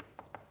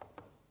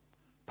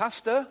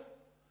 Pastor?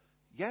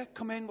 Yeah,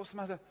 come in. What's the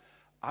matter?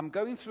 I'm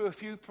going through a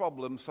few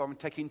problems, so I'm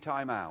taking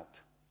time out.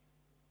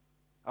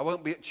 I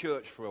won't be at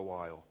church for a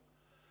while.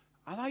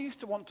 And I used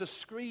to want to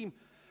scream,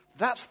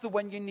 that's the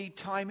when you need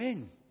time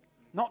in,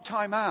 not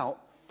time out.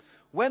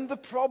 When the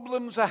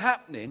problems are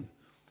happening,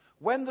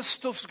 when the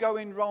stuff's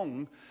going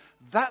wrong,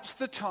 that's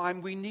the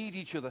time we need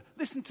each other.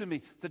 Listen to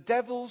me. The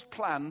devil's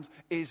plan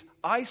is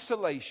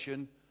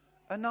isolation,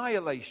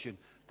 annihilation.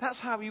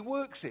 That's how he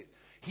works it.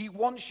 He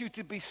wants you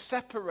to be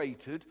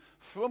separated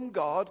from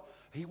God.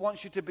 He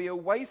wants you to be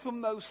away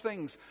from those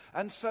things,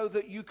 and so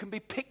that you can be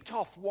picked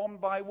off one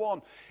by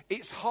one.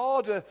 It's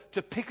harder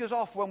to pick us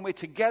off when we're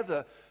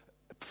together,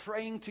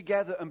 praying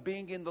together and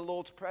being in the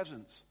Lord's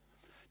presence.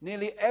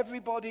 Nearly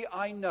everybody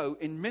I know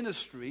in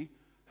ministry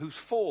who's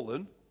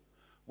fallen,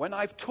 when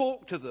I've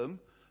talked to them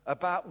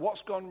about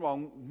what's gone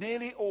wrong,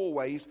 nearly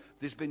always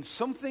there's been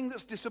something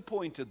that's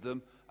disappointed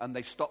them and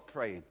they stopped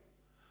praying.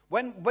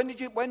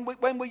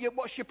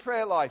 What's your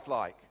prayer life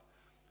like?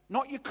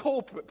 Not your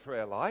corporate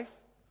prayer life.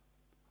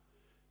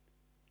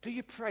 Do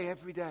you pray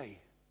every day?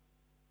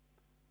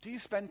 Do you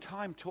spend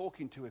time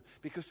talking to him?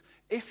 Because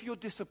if you're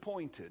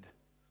disappointed,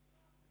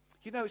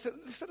 it's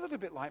a little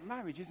bit like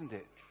marriage, isn't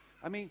it?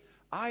 I mean,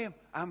 I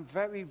am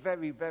very,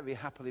 very, very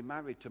happily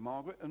married to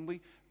Margaret, and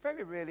we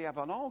very rarely have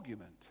an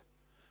argument.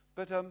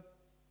 But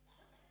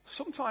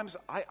sometimes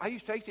I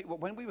used to hate it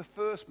when we were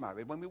first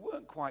married, when we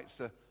weren't quite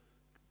so,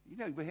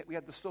 we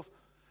had the stuff.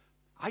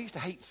 I used to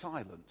hate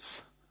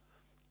silence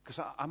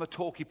because I'm a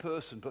talky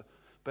person,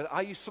 but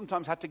I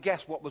sometimes had to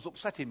guess what was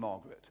upsetting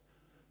Margaret,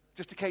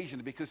 just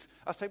occasionally, because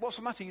I'd say, "What's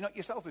the matter? You're not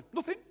yourself."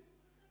 Nothing.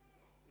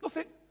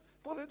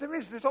 Well,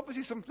 there's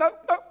obviously some,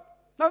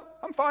 no,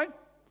 I'm fine.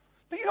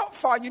 No, you're not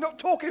fine, you're not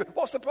talking.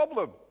 What's the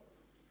problem?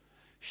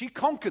 She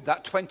conquered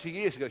that 20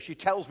 years ago. She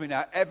tells me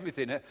now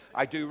everything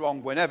I do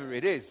wrong whenever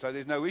it is, so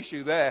there's no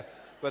issue there.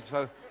 But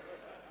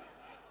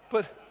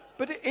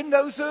in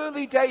those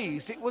early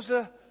days, it was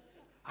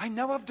I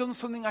know I've done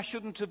something I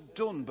shouldn't have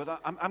done,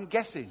 but I'm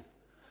guessing.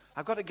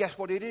 I've got to guess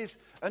what it is.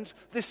 And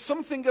there's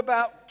something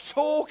about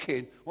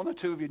talking. One or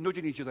two of you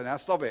nudging each other now,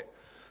 stop it.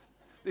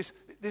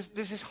 There's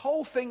this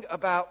whole thing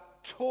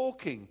about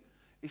talking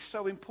is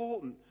so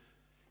important.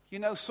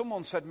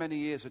 Someone said many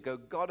years ago,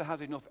 God has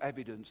enough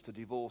evidence to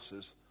divorce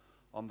us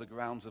on the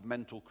grounds of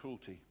mental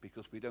cruelty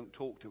because we don't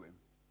talk to him.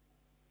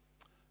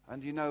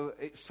 And,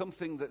 it's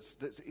something that's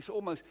it's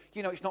almost,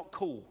 it's not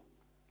cool.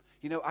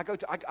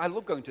 I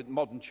love going to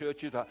modern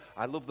churches.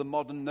 I love the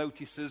modern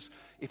notices.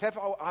 If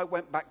ever I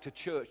went back to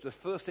church, the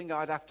first thing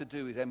I'd have to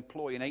do is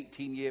employ an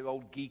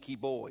 18-year-old geeky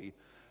boy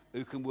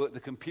who can work the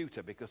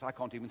computer, because I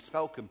can't even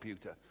spell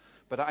computer.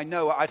 But I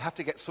know I'd have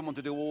to get someone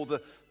to do all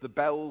the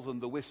bells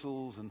and the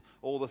whistles and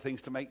all the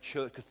things to make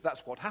church, because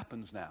that's what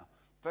happens now.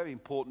 Very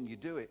important you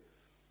do it.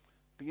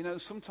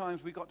 But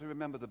sometimes we've got to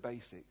remember the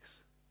basics.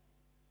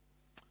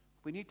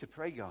 We need to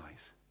pray,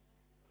 guys.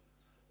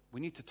 We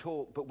need to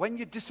talk. But when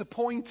you're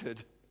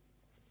disappointed,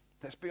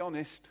 let's be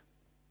honest,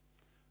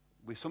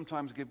 we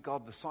sometimes give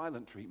God the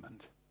silent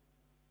treatment.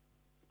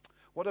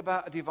 What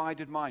about a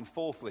divided mind?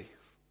 Fourthly,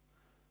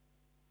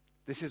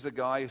 this is a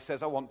guy who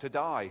says, "I want to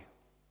die."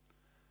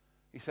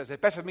 He says,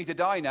 "It's better for me to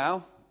die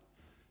now."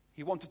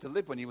 He wanted to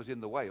live when he was in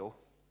the whale.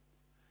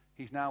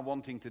 He's now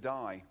wanting to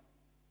die.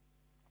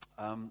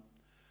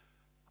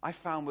 I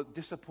found that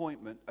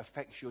disappointment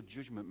affects your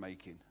judgment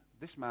making.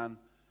 This man,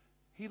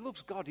 he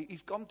loves God.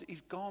 He's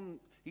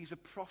a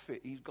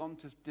prophet. He's gone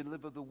to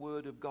deliver the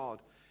word of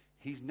God.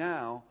 He's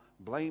now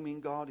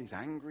blaming God. He's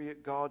angry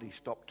at God. He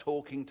stopped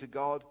talking to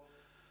God.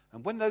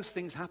 And when those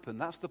things happen,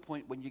 that's the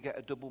point when you get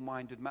a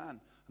double-minded man.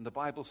 And the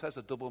Bible says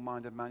a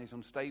double-minded man is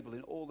unstable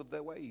in all of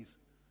their ways.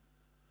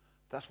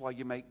 That's why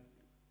you make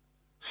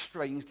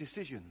strange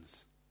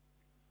decisions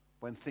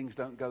when things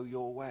don't go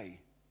your way,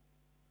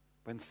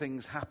 when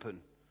things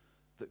happen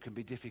that can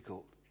be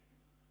difficult.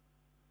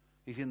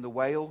 He's in the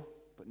whale,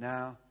 but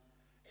now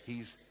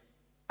he's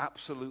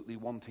absolutely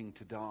wanting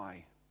to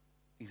die.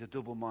 He's a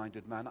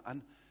double-minded man.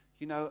 And,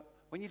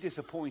 when you're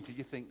disappointed,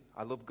 you think,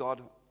 I love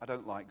God, I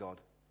don't like God.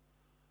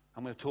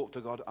 I'm going to talk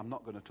to God, I'm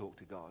not going to talk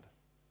to God.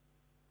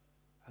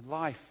 And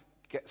life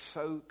gets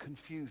so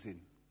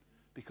confusing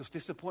because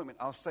disappointment,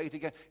 I'll say it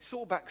again, it's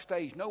all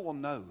backstage. No one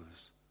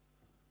knows.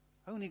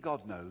 Only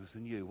God knows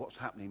and you what's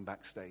happening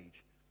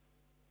backstage.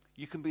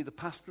 You can be the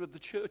pastor of the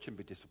church and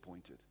be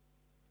disappointed.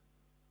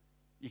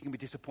 You can be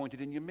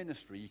disappointed in your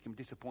ministry. You can be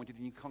disappointed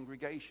in your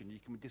congregation. You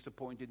can be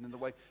disappointed in the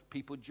way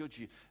people judge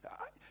you.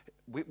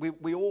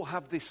 We all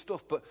have this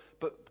stuff,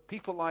 but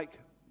people like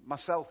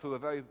myself who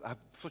have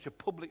such a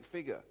public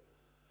figure,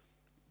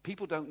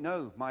 people don't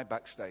know my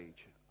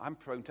backstage. I'm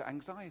prone to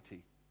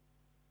anxiety.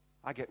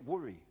 I get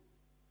worry.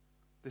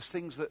 There's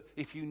things that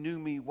if you knew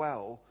me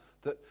well,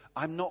 that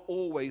I'm not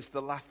always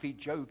the laughy,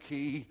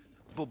 jokey,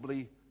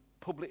 bubbly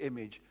public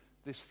image.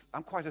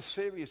 I'm quite a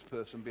serious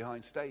person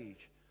behind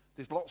stage.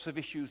 There's lots of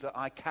issues that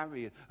I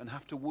carry and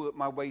have to work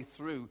my way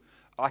through.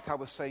 Like I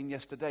was saying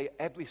yesterday,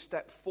 every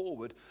step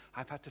forward,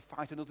 I've had to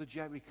fight another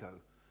Jericho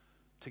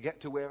to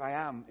get to where I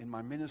am in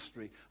my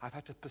ministry. I've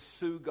had to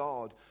pursue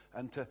God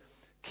and to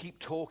keep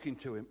talking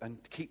to him and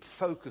keep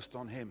focused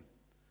on him.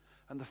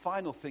 And the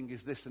final thing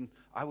is this, and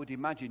I would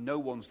imagine no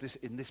one's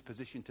in this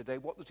position today.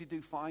 What does he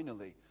do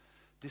finally?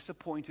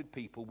 Disappointed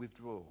people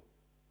withdraw.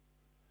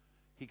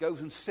 He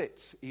goes and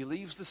sits. He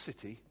leaves the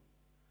city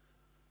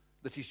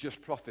that he's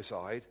just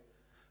prophesied,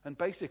 and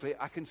basically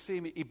I can see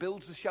him, he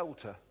builds a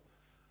shelter.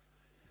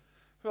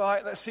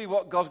 Right, let's see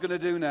what God's going to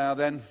do now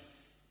then.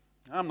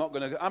 I'm not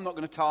going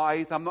to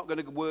tithe, I'm not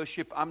going to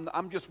worship,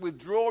 I'm just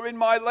withdrawing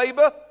my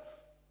labor.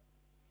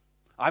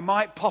 I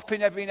might pop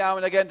in every now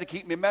and again to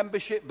keep my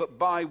membership, but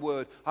by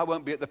word, I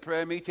won't be at the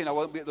prayer meeting, I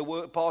won't be at the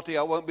work party,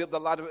 I won't be up the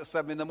ladder at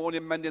 7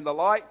 a.m. mending the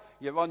light.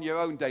 You're on your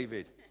own,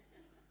 David.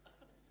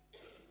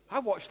 I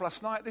watched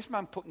last night, this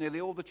man put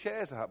nearly all the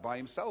chairs out by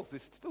himself.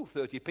 There's still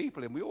 30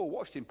 people in, we all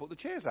watched him put the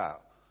chairs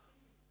out.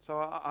 So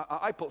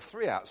I put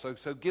 3 out,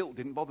 so guilt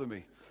didn't bother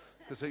me.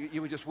 Because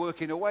you were just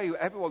working away.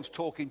 Everyone's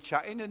talking,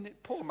 chatting, and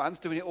poor man's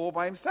doing it all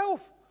by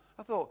himself.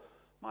 I thought,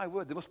 my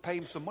word, they must pay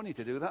him some money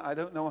to do that. I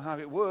don't know how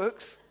it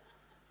works.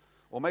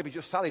 Or maybe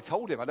just Sally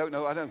told him. I don't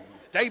know.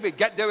 David,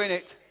 get doing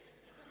it.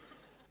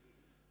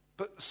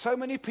 But so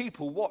many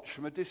people watch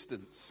from a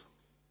distance.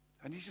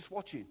 And he's just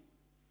watching.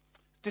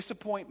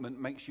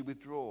 Disappointment makes you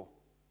withdraw.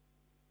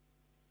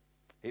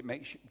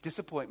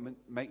 Disappointment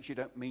means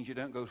you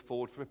don't go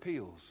forward for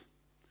appeals.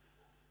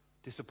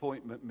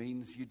 Disappointment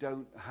means you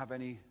don't have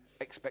any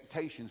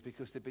expectations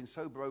because they've been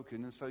so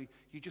broken, and so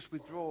you just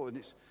withdraw.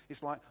 And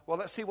it's like, well,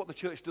 let's see what the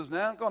church does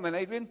now. Go on then,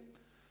 Adrian.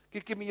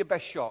 Give me your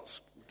best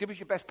shots. Give us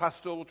your best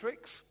pastoral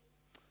tricks.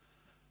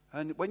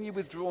 And when you're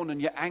withdrawn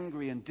and you're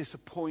angry and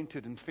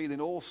disappointed and feeling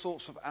all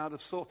sorts of out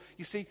of sort,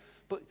 you see,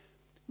 but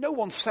no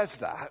one says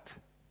that.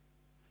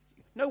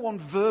 No one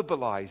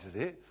verbalizes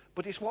it,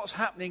 but it's what's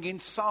happening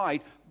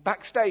inside,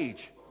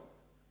 backstage.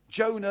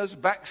 Jonah's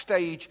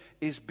backstage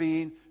is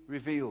being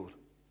revealed.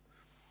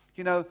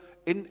 You know,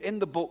 in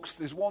the books,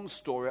 there's one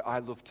story I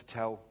love to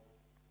tell.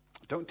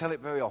 Don't tell it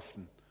very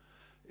often.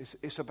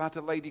 It's about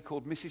a lady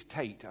called Mrs.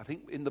 Tate. I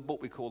think in the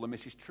book we call her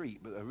Mrs.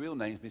 Treat, but her real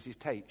name is Mrs.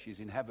 Tate. She's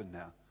in heaven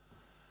now.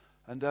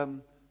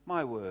 And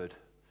my word,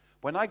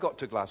 when I got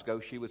to Glasgow,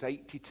 she was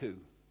 82.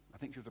 I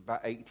think she was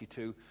about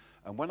 82.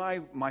 And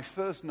my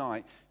first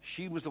night,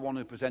 she was the one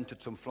who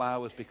presented some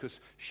flowers because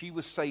she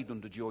was saved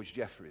under George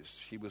Jeffreys.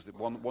 She was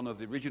one of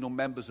the original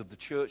members of the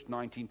church,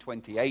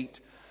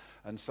 1928.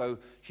 And so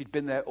she'd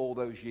been there all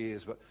those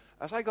years. But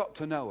as I got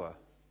to know her,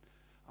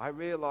 I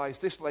realized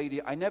this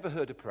lady, I never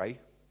heard her pray.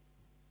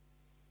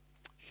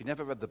 She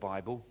never read the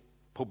Bible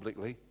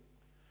publicly.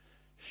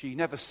 She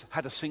never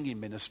had a singing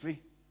ministry.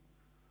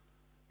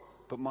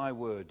 But my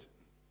word,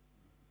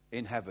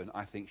 in heaven,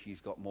 I think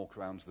she's got more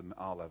crowns than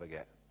I'll ever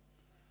get.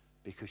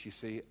 Because you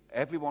see,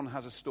 everyone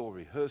has a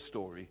story, her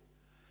story,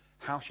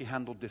 how she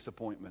handled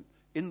disappointment.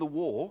 In the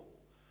war,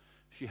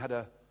 she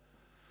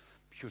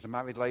was a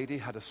married lady,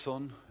 had a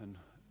son, and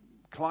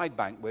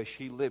Clydebank, where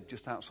she lived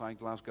just outside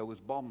Glasgow, was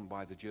bombed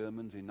by the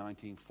Germans in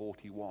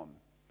 1941.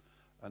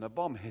 And a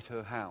bomb hit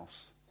her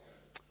house,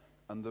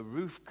 and the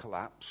roof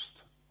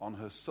collapsed on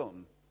her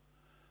son,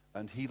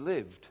 and he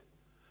lived,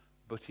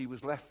 but he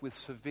was left with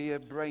severe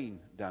brain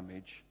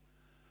damage.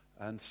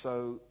 And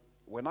so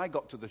when I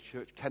got to the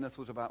church, Kenneth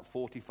was about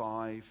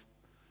 45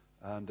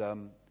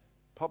 and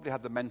probably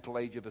had the mental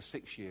age of a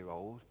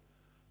 6-year-old,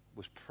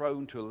 was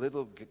prone to a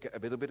little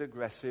bit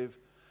aggressive.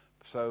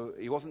 So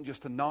he wasn't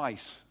just a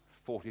nice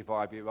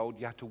 45-year-old.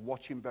 You had to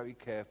watch him very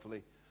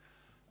carefully.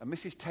 And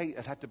Mrs. Tate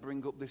had to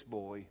bring up this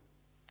boy.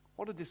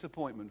 What a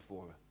disappointment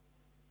for her.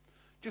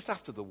 Just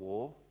after the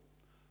war,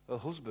 her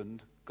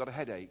husband got a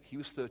headache. He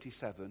was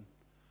 37,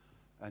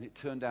 and it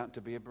turned out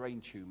to be a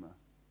brain tumor.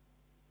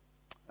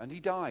 And he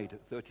died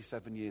at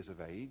 37 years of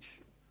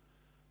age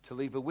to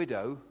leave a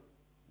widow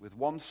with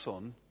one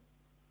son,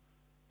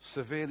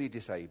 severely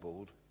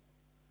disabled.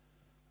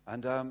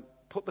 And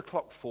put the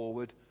clock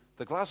forward.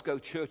 The Glasgow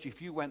church,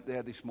 if you went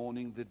there this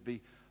morning, there'd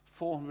be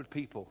 400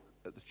 people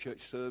at the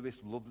church service,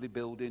 lovely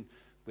building.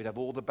 We'd have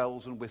all the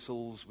bells and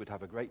whistles. We'd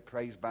have a great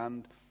praise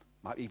band.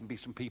 Might even be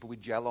some people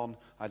with gel on.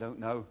 I don't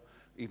know,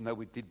 even though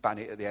we did ban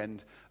it at the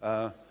end.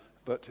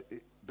 But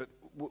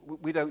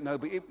we don't know.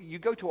 But you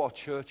go to our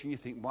church and you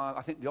think, well,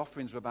 I think the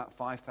offerings are about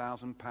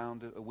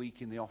 £5,000 a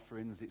week in the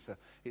offerings.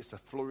 It's a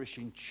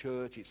flourishing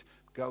church. It's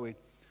going.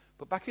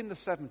 But back in the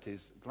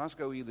 70s,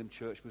 Glasgow Elim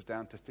Church was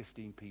down to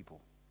 15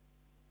 people.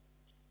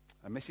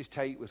 And Mrs.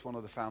 Tate was one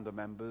of the founder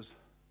members.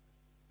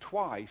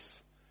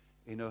 Twice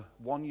in a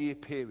 1-year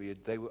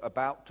period, they were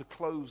about to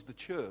close the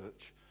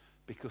church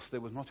because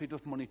there was not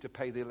enough money to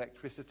pay the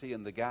electricity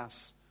and the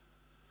gas.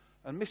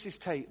 And Mrs.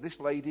 Tate, this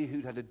lady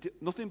who'd had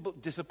nothing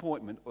but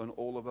disappointment on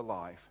all of her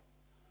life,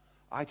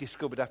 I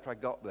discovered after I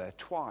got there,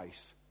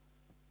 twice,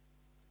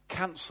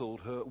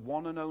 cancelled her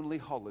one and only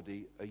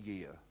holiday a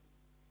year.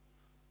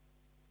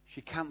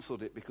 She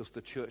cancelled it because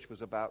the church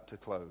was about to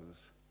close.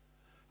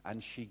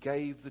 And she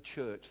gave the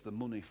church the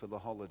money for the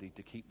holiday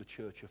to keep the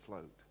church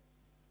afloat.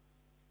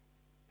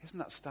 Isn't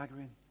that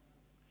staggering?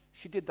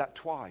 She did that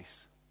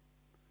twice.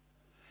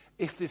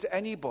 If there's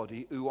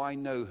anybody who I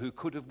know who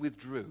could have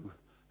withdrew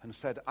and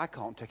said, I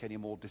can't take any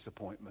more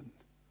disappointment.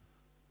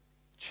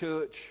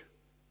 Church,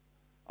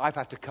 I've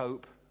had to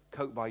cope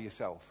by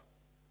yourself.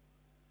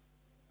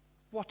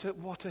 What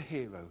a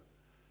hero.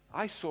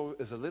 I saw her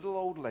as a little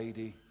old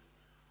lady,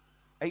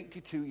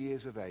 82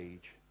 years of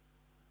age.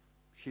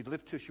 She'd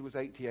lived till she was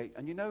 88.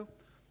 And you know,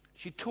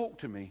 she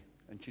talked to me,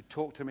 and she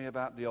talked to me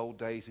about the old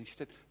days. And she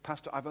said,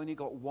 Pastor, I've only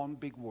got one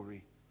big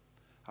worry.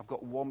 I've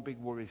got one big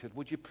worry. She said,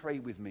 would you pray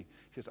with me?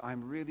 She says,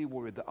 I'm really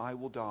worried that I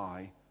will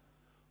die.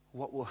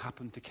 What will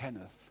happen to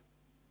Kenneth?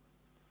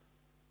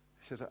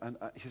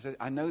 She said,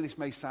 I know this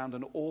may sound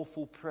an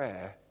awful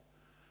prayer,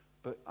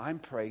 but I'm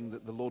praying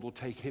that the Lord will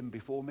take him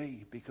before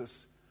me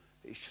because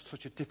it's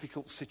such a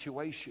difficult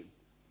situation.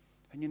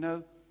 And you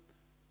know,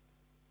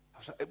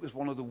 it was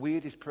one of the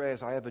weirdest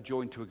prayers I ever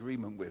joined to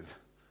agreement with.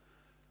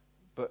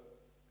 But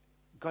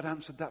God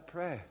answered that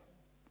prayer.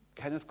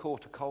 Kenneth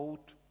caught a cold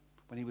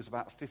when he was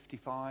about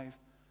 55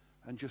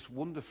 and just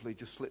wonderfully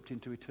just slipped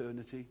into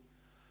eternity.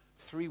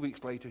 3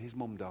 weeks later, his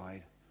mum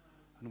died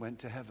and went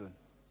to heaven.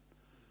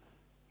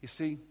 You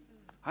see,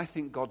 I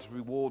think God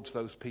rewards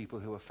those people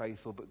who are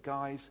faithful. But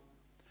guys,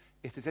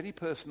 if there's any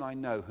person I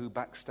know who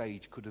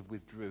backstage could have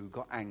withdrew,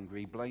 got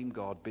angry, blamed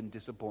God, been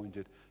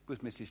disappointed, it was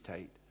Mrs.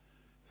 Tate.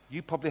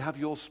 You probably have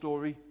your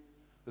story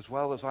as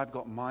well as I've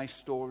got my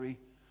story.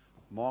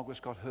 Margaret's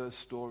got her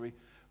story.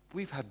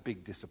 We've had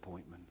big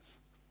disappointments.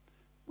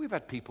 We've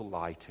had people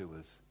lie to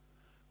us.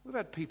 We've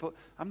had people,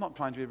 I'm not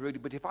trying to be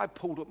rude, but if I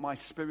pulled up my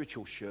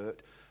spiritual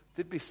shirt,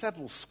 there'd be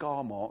several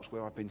scar marks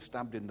where I've been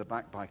stabbed in the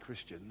back by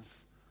Christians,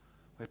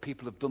 where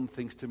people have done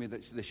things to me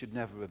that they should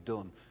never have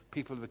done.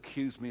 People have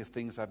accused me of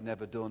things I've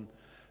never done.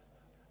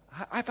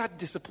 I've had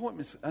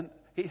disappointments, and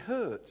it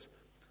hurts.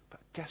 But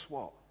guess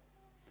what?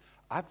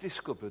 I've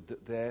discovered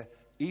that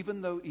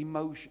even though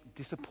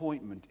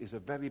disappointment is a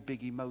very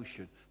big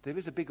emotion, there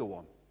is a bigger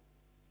one.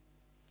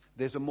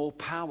 There's a more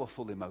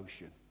powerful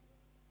emotion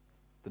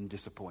than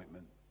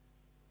disappointment.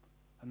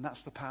 And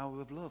that's the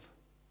power of love.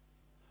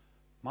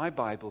 My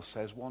Bible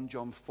says, 1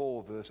 John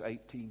 4, verse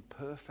 18,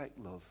 perfect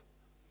love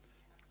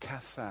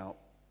casts out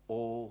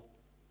all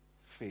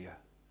fear.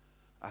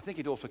 I think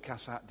it also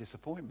casts out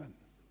disappointment.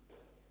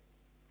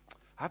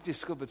 I've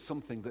discovered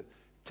something that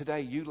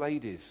today, you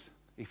ladies,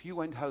 if you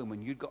went home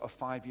and you'd got a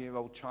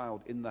 5-year-old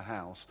child in the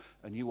house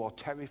and you are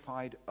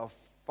terrified of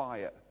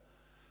fire,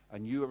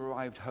 and you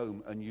arrived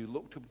home and you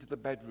looked up into the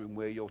bedroom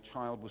where your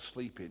child was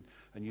sleeping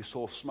and you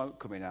saw smoke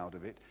coming out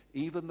of it,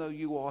 even though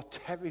you are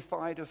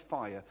terrified of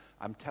fire,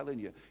 I'm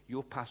telling you,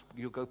 you'll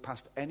go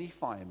past any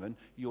fireman,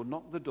 you'll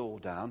knock the door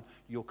down,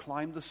 you'll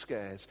climb the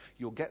stairs,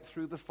 you'll get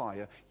through the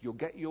fire, you'll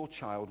get your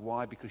child.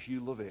 Why? Because you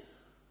love it.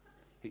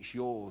 It's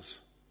yours.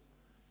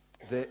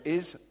 There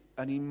is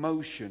an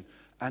emotion.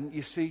 And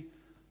you see,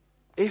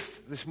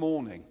 if this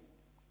morning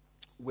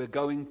we're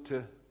going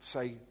to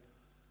say,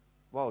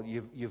 well,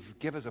 you've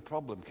given us a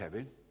problem,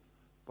 Kevin.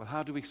 Well,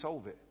 how do we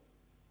solve it?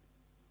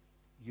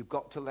 You've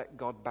got to let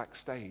God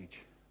backstage.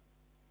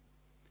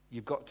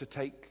 You've got to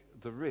take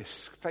the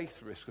risk,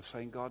 faith risk of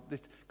saying, God,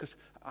 because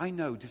I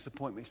know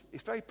disappointment,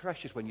 it's very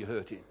precious when you're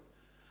hurting.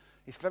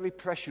 It's very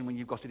precious when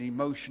you've got an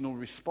emotional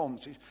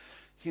response.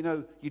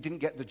 You didn't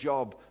get the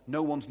job.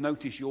 No one's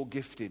noticed your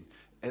gifting.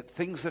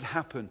 Things that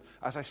happen,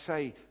 as I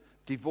say,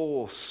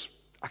 divorce.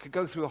 I could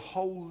go through a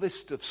whole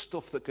list of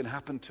stuff that can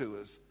happen to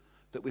us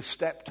that we've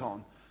stepped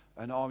on,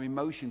 and our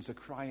emotions are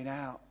crying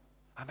out.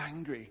 I'm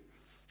angry.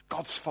 It's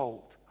God's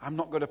fault. I'm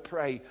not going to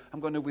pray. I'm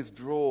going to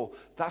withdraw.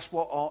 That's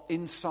what our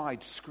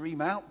insides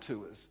scream out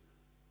to us.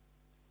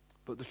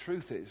 But the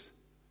truth is,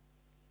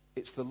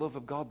 it's the love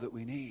of God that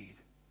we need.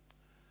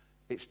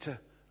 It's to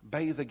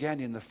bathe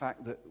again in the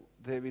fact that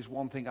there is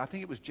one thing. I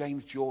think it was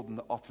James Jordan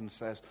that often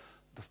says,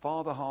 the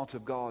Father heart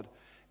of God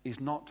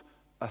is not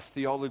a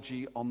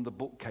theology on the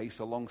bookcase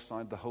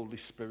alongside the Holy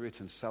Spirit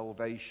and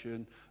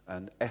salvation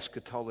and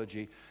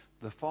eschatology.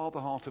 The Father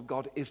heart of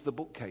God is the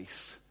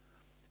bookcase.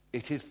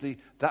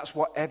 That's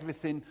what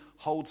everything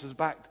holds us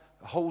back,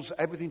 holds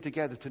everything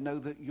together to know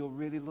that you're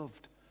really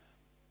loved.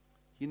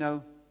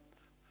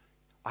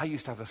 I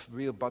used to have a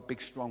real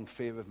big, strong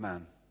fear of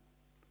man.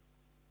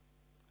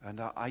 And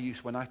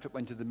when I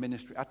went to the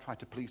ministry, I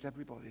tried to please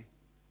everybody.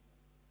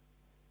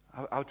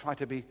 I would try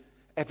to be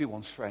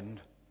everyone's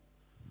friend.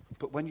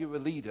 But when you're a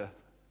leader,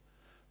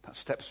 that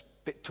step's a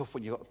bit tough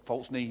when you've got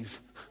false knees.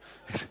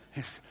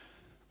 It's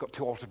got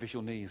 2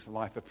 artificial knees. A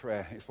life of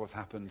prayer is what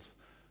happens.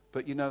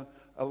 But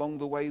along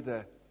the way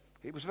there,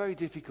 it was very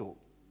difficult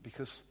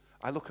because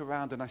I look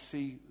around and I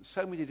see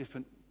so many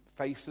different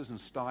faces and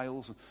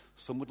styles. And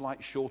some would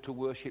like shorter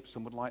worship,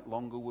 some would like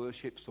longer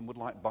worship, some would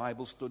like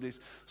Bible studies,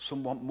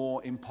 some want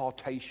more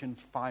impartation,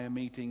 fire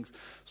meetings.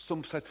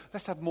 Some said,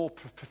 let's have more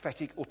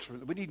prophetic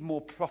utterance. We need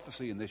more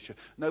prophecy in this church.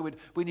 No,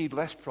 we need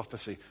less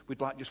prophecy. We'd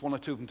like just 1 or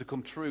 2 of them to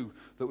come true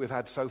that we've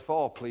had so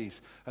far,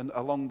 please. And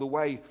along the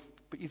way,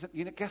 but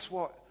guess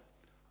what?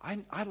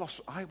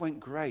 I went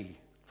grey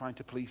trying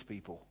to please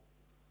people.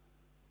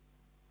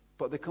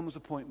 But there comes a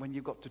point when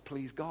you've got to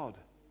please God.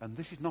 And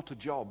this is not a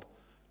job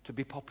to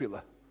be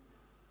popular.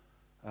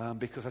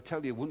 Because I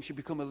tell you, once you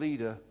become a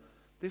leader,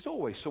 there's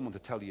always someone to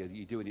tell you that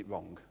you're doing it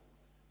wrong.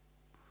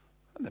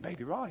 And they may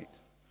be right.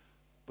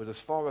 But as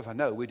far as I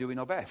know, we're doing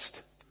our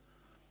best.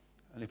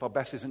 And if our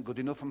best isn't good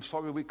enough, I'm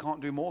sorry, we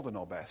can't do more than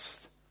our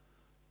best.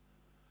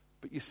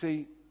 But you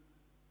see,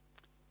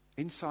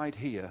 inside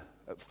here,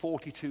 at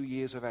 42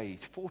 years of age,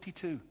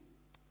 42,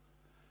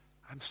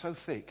 I'm so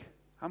thick.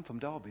 I'm from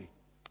Derby.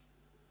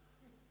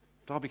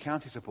 Derby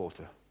County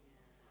supporter.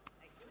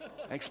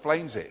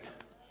 Explains it.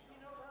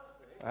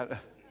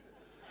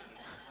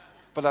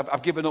 But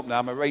I've given up now.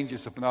 I'm a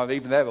Rangers supporter.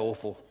 Even they're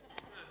awful.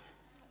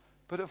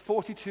 But at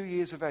 42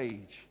 years of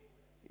age,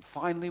 it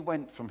finally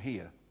went from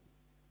here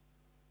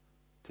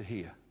to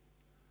here.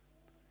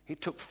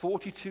 It took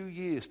 42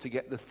 years to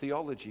get the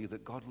theology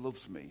that God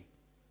loves me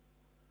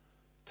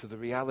to the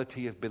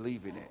reality of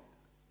believing it.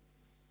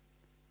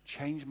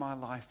 Changed my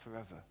life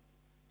forever.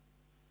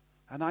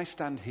 And I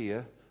stand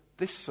here,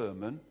 this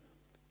sermon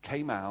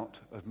came out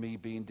of me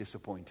being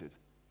disappointed.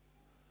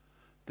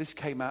 This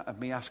came out of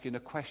me asking a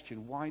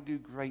question: why do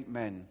great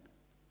men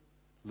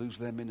lose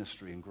their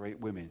ministry and great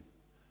women?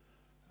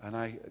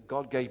 And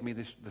God gave me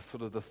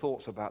the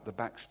thoughts about the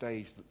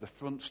backstage, that the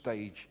front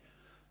stage,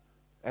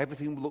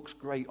 everything looks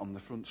great on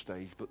the front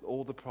stage, but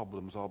all the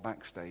problems are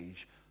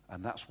backstage,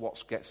 and that's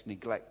what gets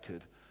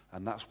neglected,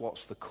 and that's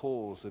what's the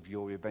cause of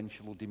your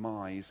eventual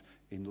demise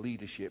in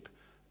leadership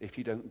if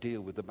you don't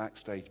deal with the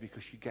backstage,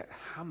 because you get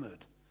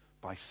hammered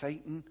by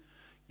Satan,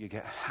 you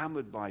get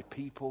hammered by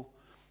people,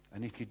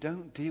 and if you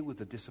don't deal with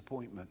the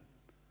disappointment,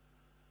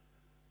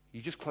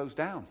 you just close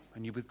down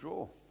and you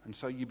withdraw, and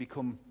so you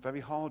become very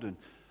hardened.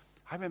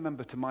 I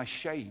remember, to my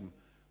shame,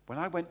 when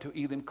I went to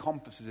Elim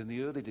conferences in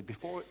the early days,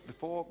 before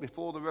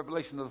the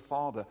revelation of the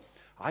Father,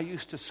 I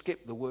used to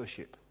skip the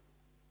worship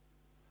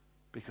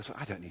because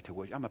I don't need to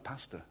worship. I'm a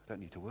pastor. I don't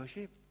need to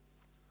worship.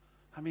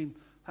 I mean,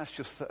 that's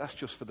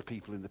just for the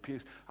people in the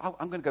pews.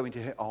 I'm going to go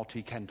into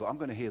R.T. Kendall. I'm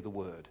going to hear the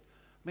word.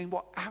 I mean,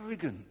 what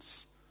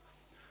arrogance.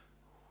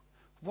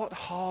 What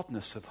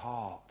hardness of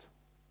heart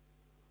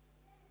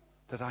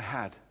that I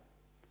had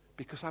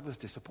because I was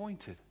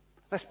disappointed.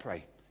 Let's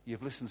pray.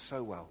 You've listened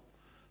so well.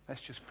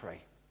 Let's just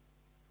pray.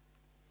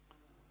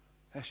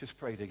 Let's just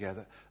pray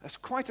together. That's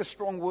quite a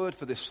strong word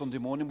for this Sunday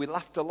morning. We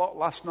laughed a lot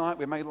last night.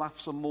 We may laugh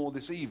some more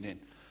this evening.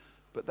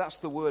 But that's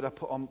the word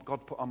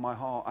God put on my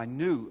heart. I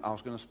knew I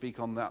was going to speak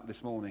on that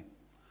this morning.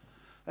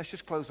 Let's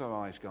just close our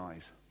eyes,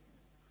 guys.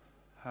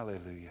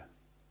 Hallelujah.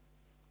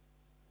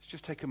 Let's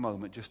just take a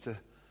moment just to,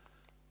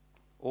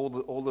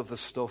 all of the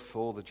stuff,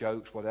 all the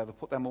jokes, whatever,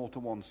 put them all to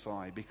one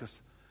side,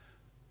 because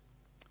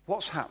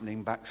what's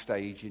happening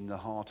backstage in the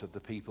heart of the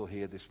people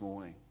here this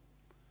morning?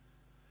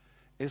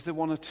 Is there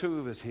one or two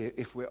of us here,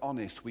 if we're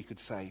honest, we could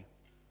say,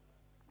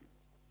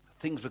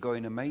 things were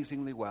going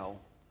amazingly well,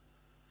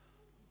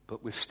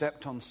 but we've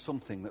stepped on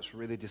something that's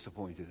really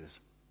disappointed us.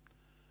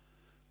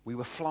 We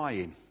were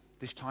flying.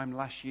 This time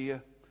last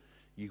year,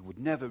 you would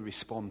never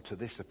respond to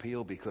this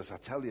appeal, because I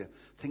tell you,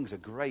 things are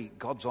great.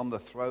 God's on the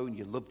throne.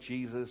 You love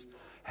Jesus.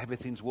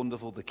 Everything's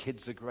wonderful. The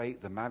kids are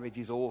great. The marriage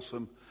is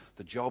awesome.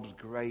 The job's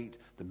great.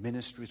 The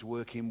ministry's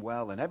working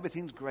well. And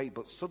everything's great.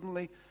 But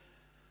suddenly,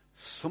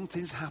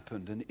 something's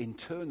happened. And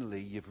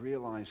internally, you've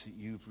realized that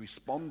you've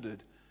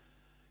responded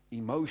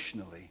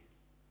emotionally.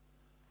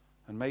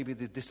 And maybe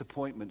the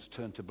disappointment's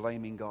turned to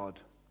blaming God.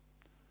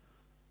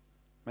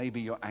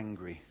 Maybe you're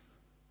angry.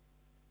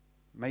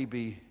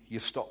 Maybe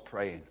you've stopped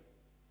praying.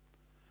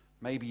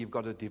 Maybe you've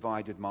got a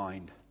divided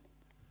mind.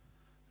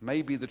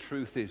 Maybe the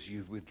truth is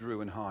you've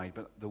withdrew and hide.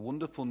 But the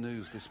wonderful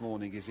news this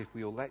morning is, if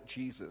we'll let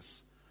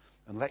Jesus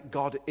and let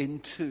God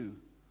into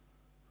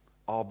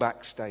our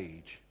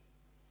backstage,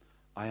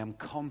 I am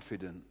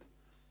confident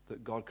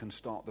that God can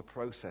start the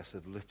process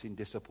of lifting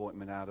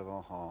disappointment out of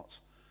our hearts.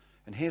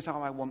 And here's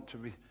how I want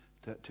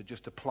to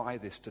just apply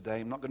this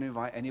today. I'm not going to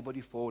invite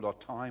anybody forward. Our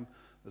time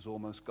is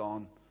almost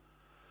gone.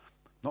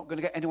 Not going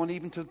to get anyone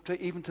even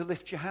to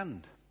lift your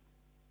hand,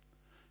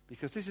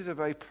 because this is a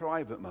very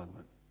private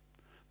moment.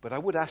 But I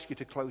would ask you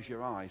to close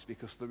your eyes,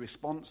 because the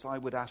response I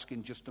would ask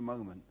in just a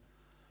moment,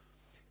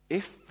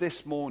 if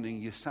this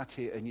morning you sat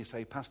here and you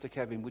say, Pastor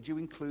Kevin, would you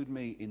include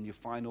me in your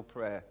final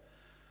prayer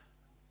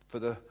for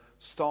the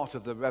start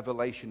of the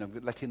revelation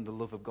of letting the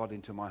love of God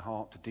into my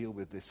heart to deal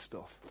with this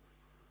stuff?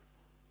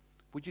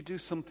 Would you do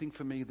something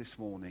for me this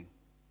morning?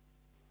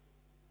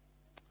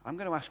 I'm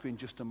going to ask you in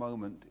just a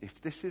moment,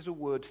 if this is a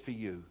word for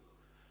you,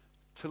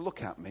 to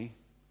look at me,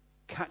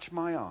 catch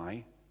my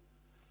eye,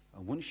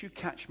 and once you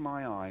catch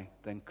my eye,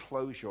 then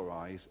close your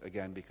eyes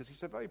again, because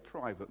it's a very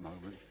private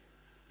moment.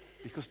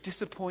 Because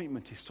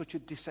disappointment is such a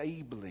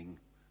disabling.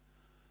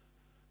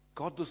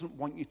 God doesn't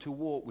want you to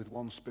walk with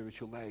one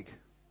spiritual leg.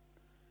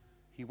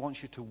 He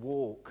wants you to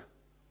walk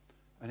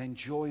and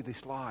enjoy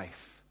this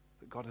life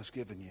that God has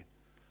given you.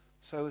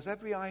 So as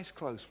every eye is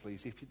closed,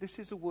 please, if this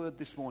is a word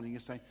this morning, you're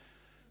saying,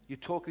 you're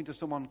talking to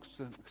someone,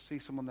 see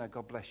someone there,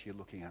 God bless you,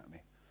 looking at me.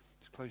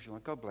 Just close your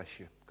eyes. God bless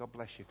you. God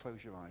bless you.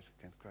 Close your eyes.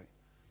 Okay, great.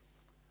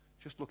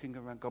 Just looking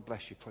around. God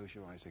bless you. Close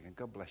your eyes again.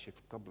 God bless you.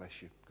 God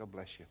bless you. God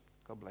bless you.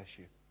 God bless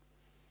you.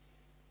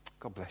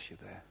 God bless you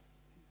there.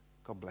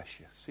 God bless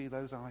you. See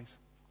those eyes?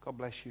 God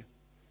bless you.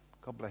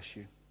 God bless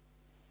you.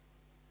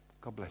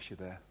 God bless you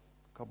there.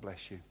 God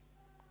bless you.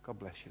 God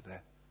bless you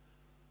there.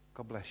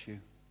 God bless you.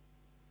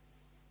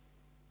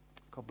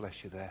 God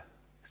bless you there.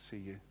 See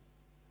you.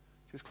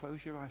 Just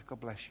close your eyes. God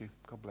bless you.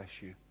 God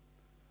bless you.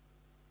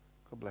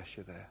 God bless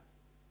you there.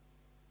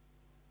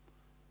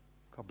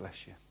 God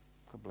bless you.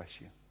 God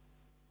bless you.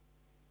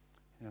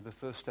 You know, the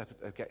first step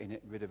of getting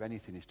rid of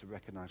anything is to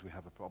recognize we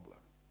have a problem.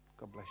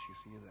 God bless you.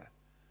 See you there.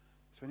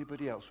 Is there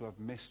anybody else who I've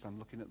missed? I'm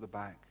looking at the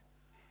back.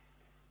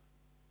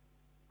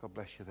 God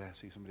bless you there.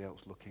 See somebody else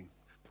looking.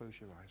 Just close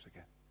your eyes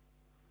again.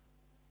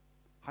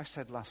 I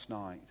said last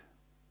night,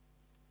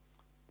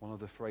 one of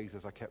the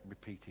phrases I kept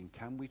repeating,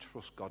 can we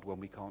trust God when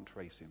we can't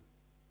trace him?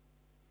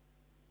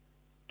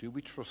 Do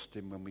we trust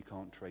him when we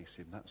can't trace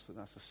him? That's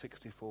a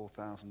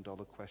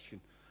 $64,000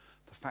 question.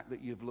 The fact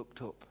that you've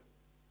looked up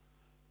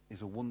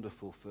is a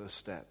wonderful first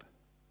step.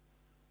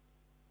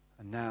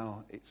 And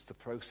now it's the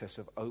process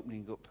of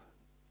opening up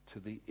to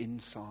the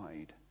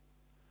inside.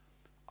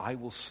 I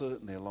will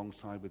certainly,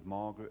 alongside with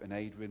Margaret and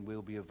Adrian,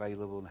 will be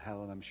available, and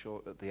Helen, I'm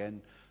sure, at the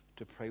end,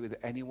 to pray with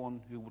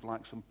anyone who would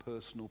like some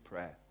personal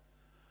prayer.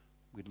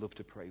 We'd love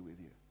to pray with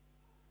you.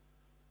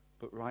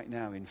 But right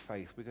now, in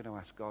faith, we're going to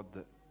ask God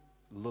that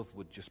love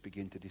would just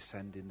begin to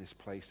descend in this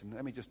place. And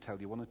let me just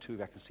tell you, one or two,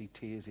 if I can see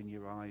tears in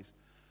your eyes,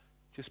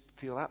 just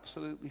feel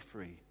absolutely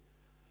free.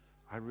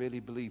 I really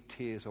believe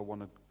tears are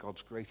one of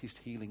God's greatest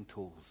healing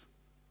tools.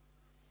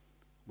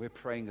 We're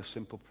praying a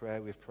simple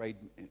prayer. We've prayed,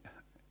 I'm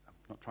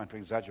not trying to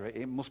exaggerate,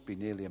 it must be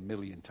nearly 1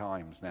 million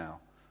times now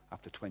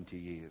after 20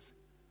 years.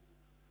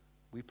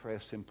 We pray a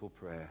simple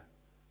prayer.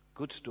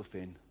 Good stuff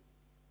in,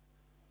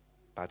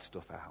 bad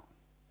stuff out.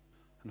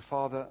 And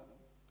Father,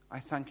 I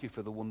thank you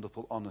for the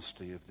wonderful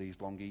honesty of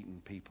these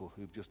Long-Eaton people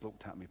who've just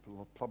looked at me.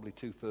 Probably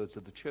 2/3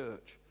 of the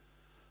church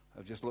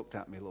have just looked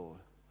at me, Lord.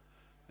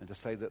 And to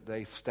say that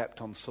they've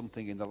stepped on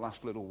something in the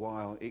last little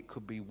while, it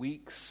could be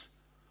weeks,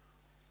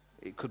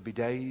 it could be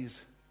days,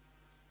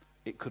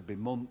 it could be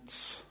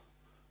months,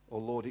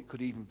 or Lord, it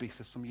could even be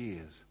for some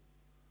years.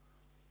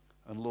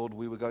 And Lord,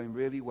 we were going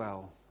really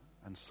well,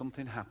 and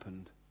something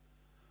happened,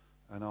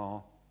 and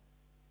our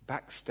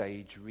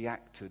backstage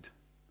reacted,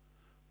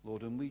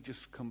 Lord, and we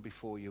just come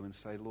before you and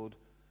say, Lord,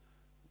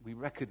 we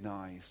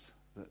recognize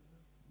that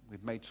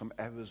we've made some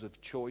errors of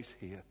choice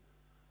here.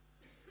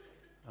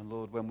 And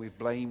Lord, when we've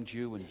blamed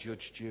you and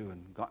judged you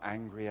and got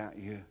angry at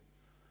you,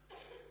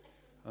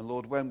 and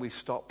Lord, when we've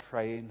stopped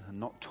praying and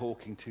not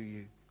talking to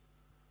you,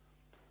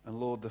 and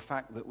Lord, the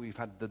fact that we've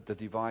had the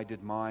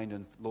divided mind,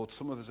 and Lord,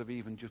 some of us have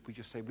even just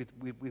say,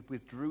 we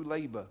withdrew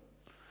labor.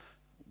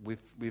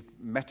 We've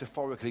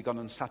metaphorically gone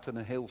and sat on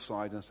a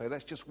hillside and say,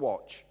 let's just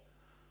watch.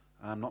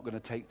 I'm not going to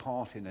take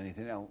part in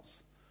anything else.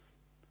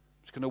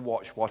 I'm just going to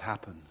watch what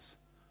happens.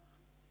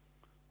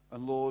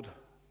 And Lord,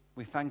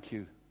 we thank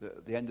you that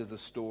at the end of the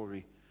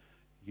story,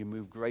 you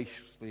move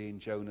graciously in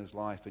Jonah's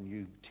life and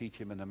you teach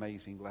him an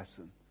amazing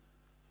lesson.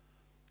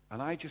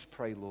 And I just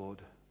pray,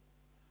 Lord,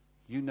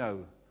 you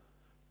know,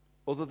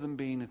 other than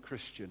being a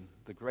Christian,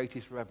 the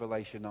greatest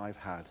revelation I've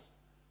had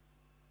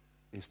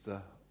is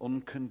the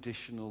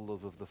unconditional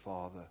love of the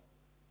Father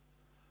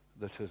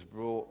that has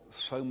brought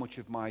so much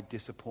of my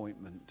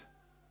disappointment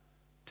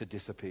to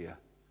disappear.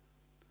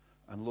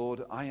 And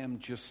Lord, I am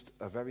just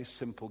a very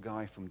simple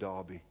guy from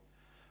Derby.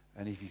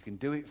 And if you can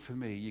do it for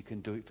me, you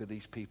can do it for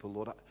these people,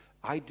 Lord.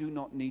 I do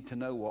not need to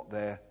know what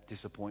their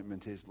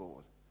disappointment is,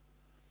 Lord.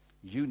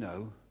 You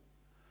know.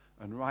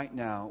 And right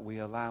now, we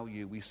allow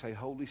you, we say,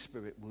 Holy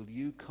Spirit, will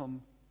you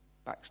come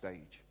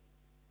backstage?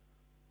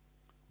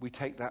 We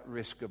take that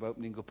risk of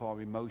opening up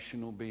our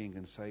emotional being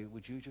and say,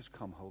 would you just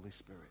come, Holy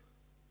Spirit?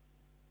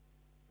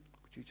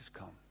 Would you just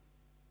come?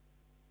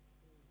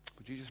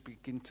 Would you just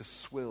begin to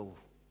swill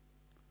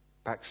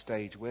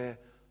backstage where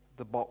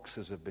the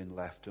boxes have been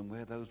left and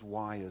where those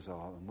wires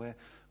are and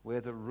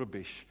where the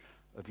rubbish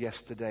of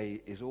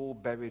yesterday is all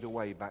buried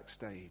away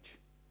backstage.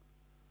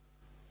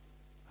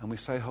 And we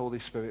say, Holy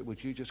Spirit,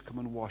 would you just come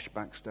and wash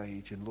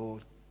backstage? And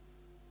Lord,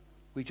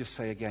 we just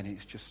say again,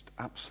 it's just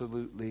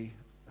absolutely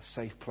a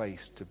safe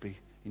place to be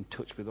in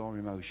touch with our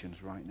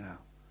emotions right now.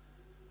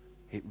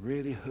 It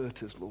really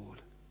hurt us,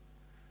 Lord.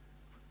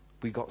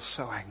 We got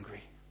so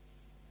angry.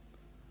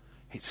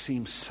 It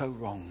seems so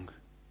wrong.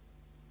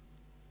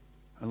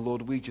 And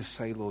Lord, we just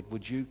say, Lord,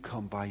 would you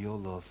come by your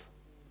love?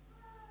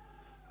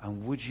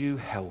 And would you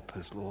help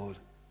us, Lord,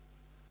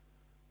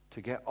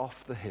 to get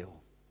off the hill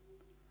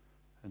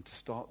and to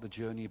start the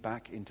journey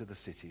back into the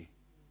city?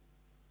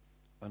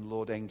 And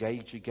Lord,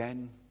 engage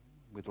again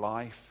with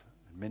life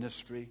and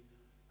ministry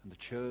and the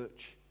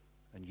church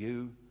and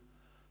you.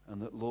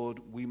 And that, Lord,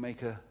 we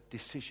make a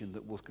decision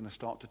that we're going to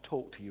start to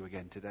talk to you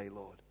again today,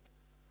 Lord.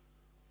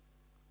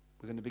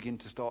 We're going to begin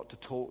to start to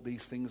talk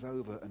these things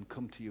over and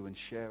come to you and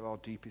share our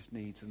deepest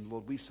needs. And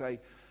Lord, we say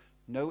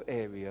no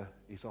area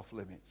is off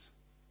limits.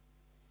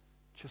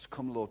 Just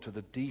come, Lord, to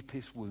the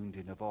deepest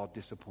wounding of our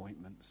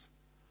disappointments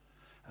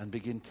and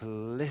begin to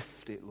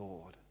lift it,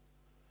 Lord.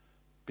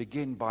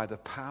 Begin by the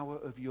power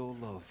of your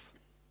love.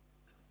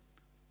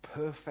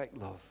 Perfect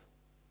love.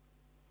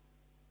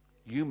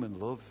 Human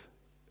love,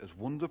 as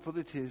wonderful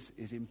it is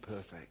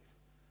imperfect.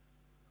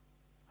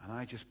 And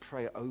I just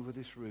pray over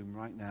this room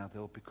right now,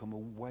 there'll become a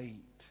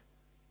weight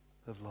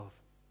of love.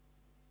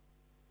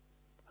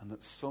 And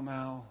that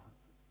somehow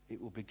it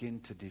will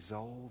begin to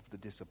dissolve the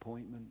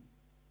disappointment.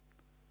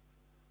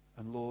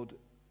 And Lord,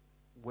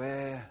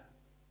 where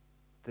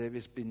there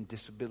has been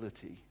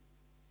disability,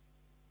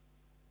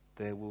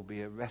 there will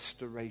be a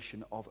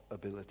restoration of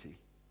ability.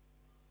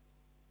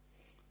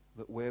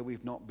 That where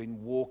we've not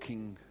been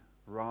walking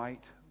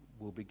right,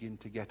 we'll begin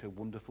to get a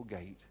wonderful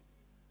gait.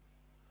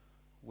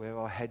 Where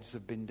our heads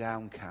have been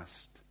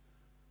downcast,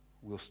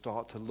 we'll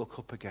start to look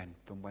up again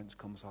from whence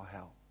comes our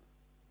help.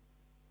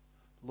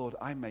 Lord,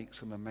 I make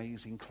some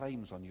amazing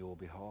claims on your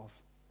behalf.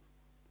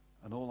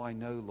 And all I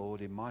know,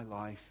 Lord, in my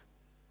life,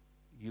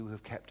 you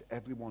have kept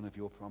every one of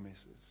your promises.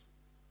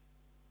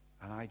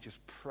 And I just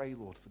pray,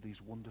 Lord, for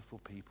these wonderful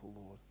people,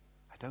 Lord.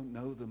 I don't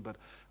know them, but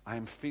I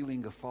am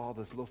feeling a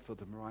father's love for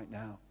them right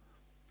now.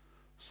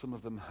 Some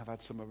of them have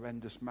had some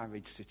horrendous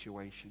marriage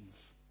situations.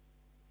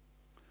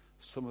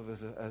 Some of us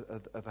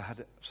have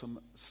had some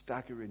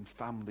staggering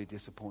family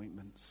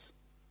disappointments.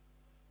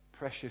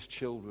 Precious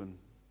children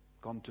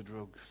gone to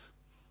drugs.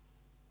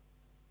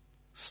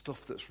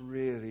 Stuff that's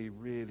really,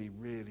 really,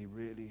 really,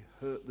 really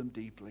hurt them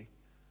deeply.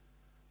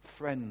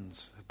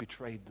 Friends have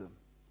betrayed them.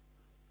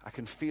 I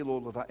can feel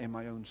all of that in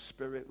my own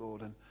spirit,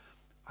 Lord, and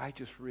I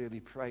just really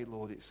pray,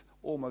 Lord, it's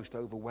almost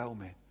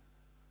overwhelming.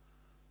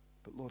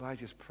 But Lord, I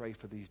just pray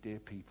for these dear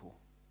people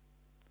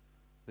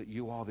that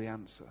you are the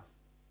answer.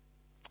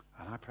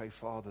 And I pray,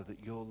 Father,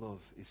 that your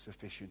love is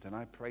sufficient. And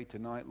I pray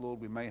tonight, Lord,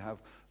 we may have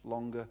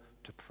longer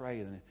to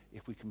pray. And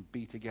if we can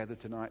be together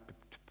tonight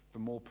for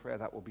more prayer,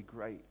 that will be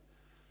great.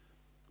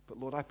 But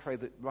Lord, I pray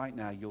that right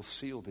now you'll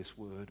seal this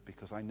word,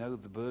 because I know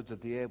the birds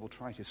of the air will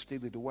try to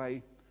steal it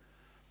away.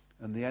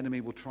 And the enemy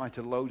will try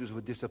to load us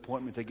with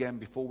disappointment again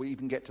before we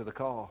even get to the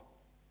car.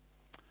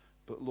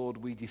 But Lord,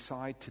 we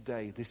decide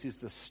today, this is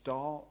the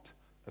start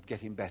of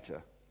getting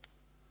better.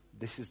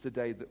 This is the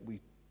day that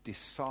we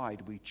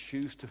decide, we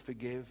choose to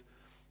forgive,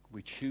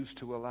 we choose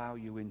to allow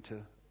you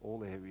into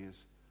all areas.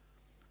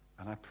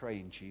 And I pray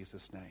in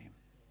Jesus' name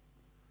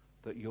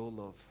that your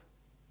love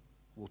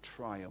will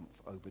triumph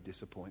over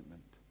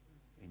disappointment.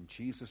 In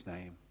Jesus'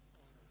 name,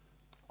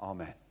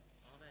 amen.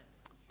 Amen.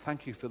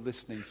 Thank you for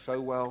listening so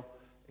well.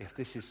 If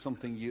this is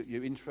something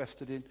you're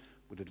interested in,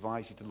 would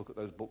advise you to look at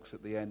those books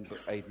at the end. But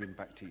Adrian,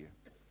 back to you.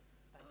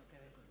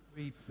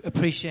 We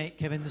appreciate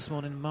Kevin this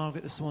morning and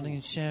Margaret this morning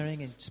and sharing,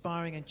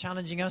 inspiring and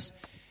challenging us.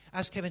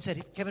 As Kevin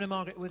said, Kevin and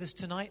Margaret are with us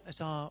tonight. That's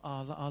our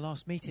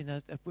last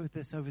meeting with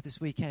us over this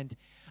weekend.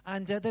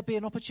 And there'll be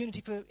an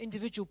opportunity for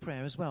individual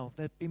prayer as well.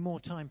 There'll be more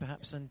time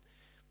perhaps, and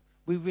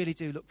we really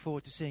do look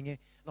forward to seeing an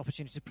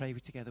opportunity to pray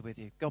together with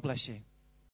you. God bless you.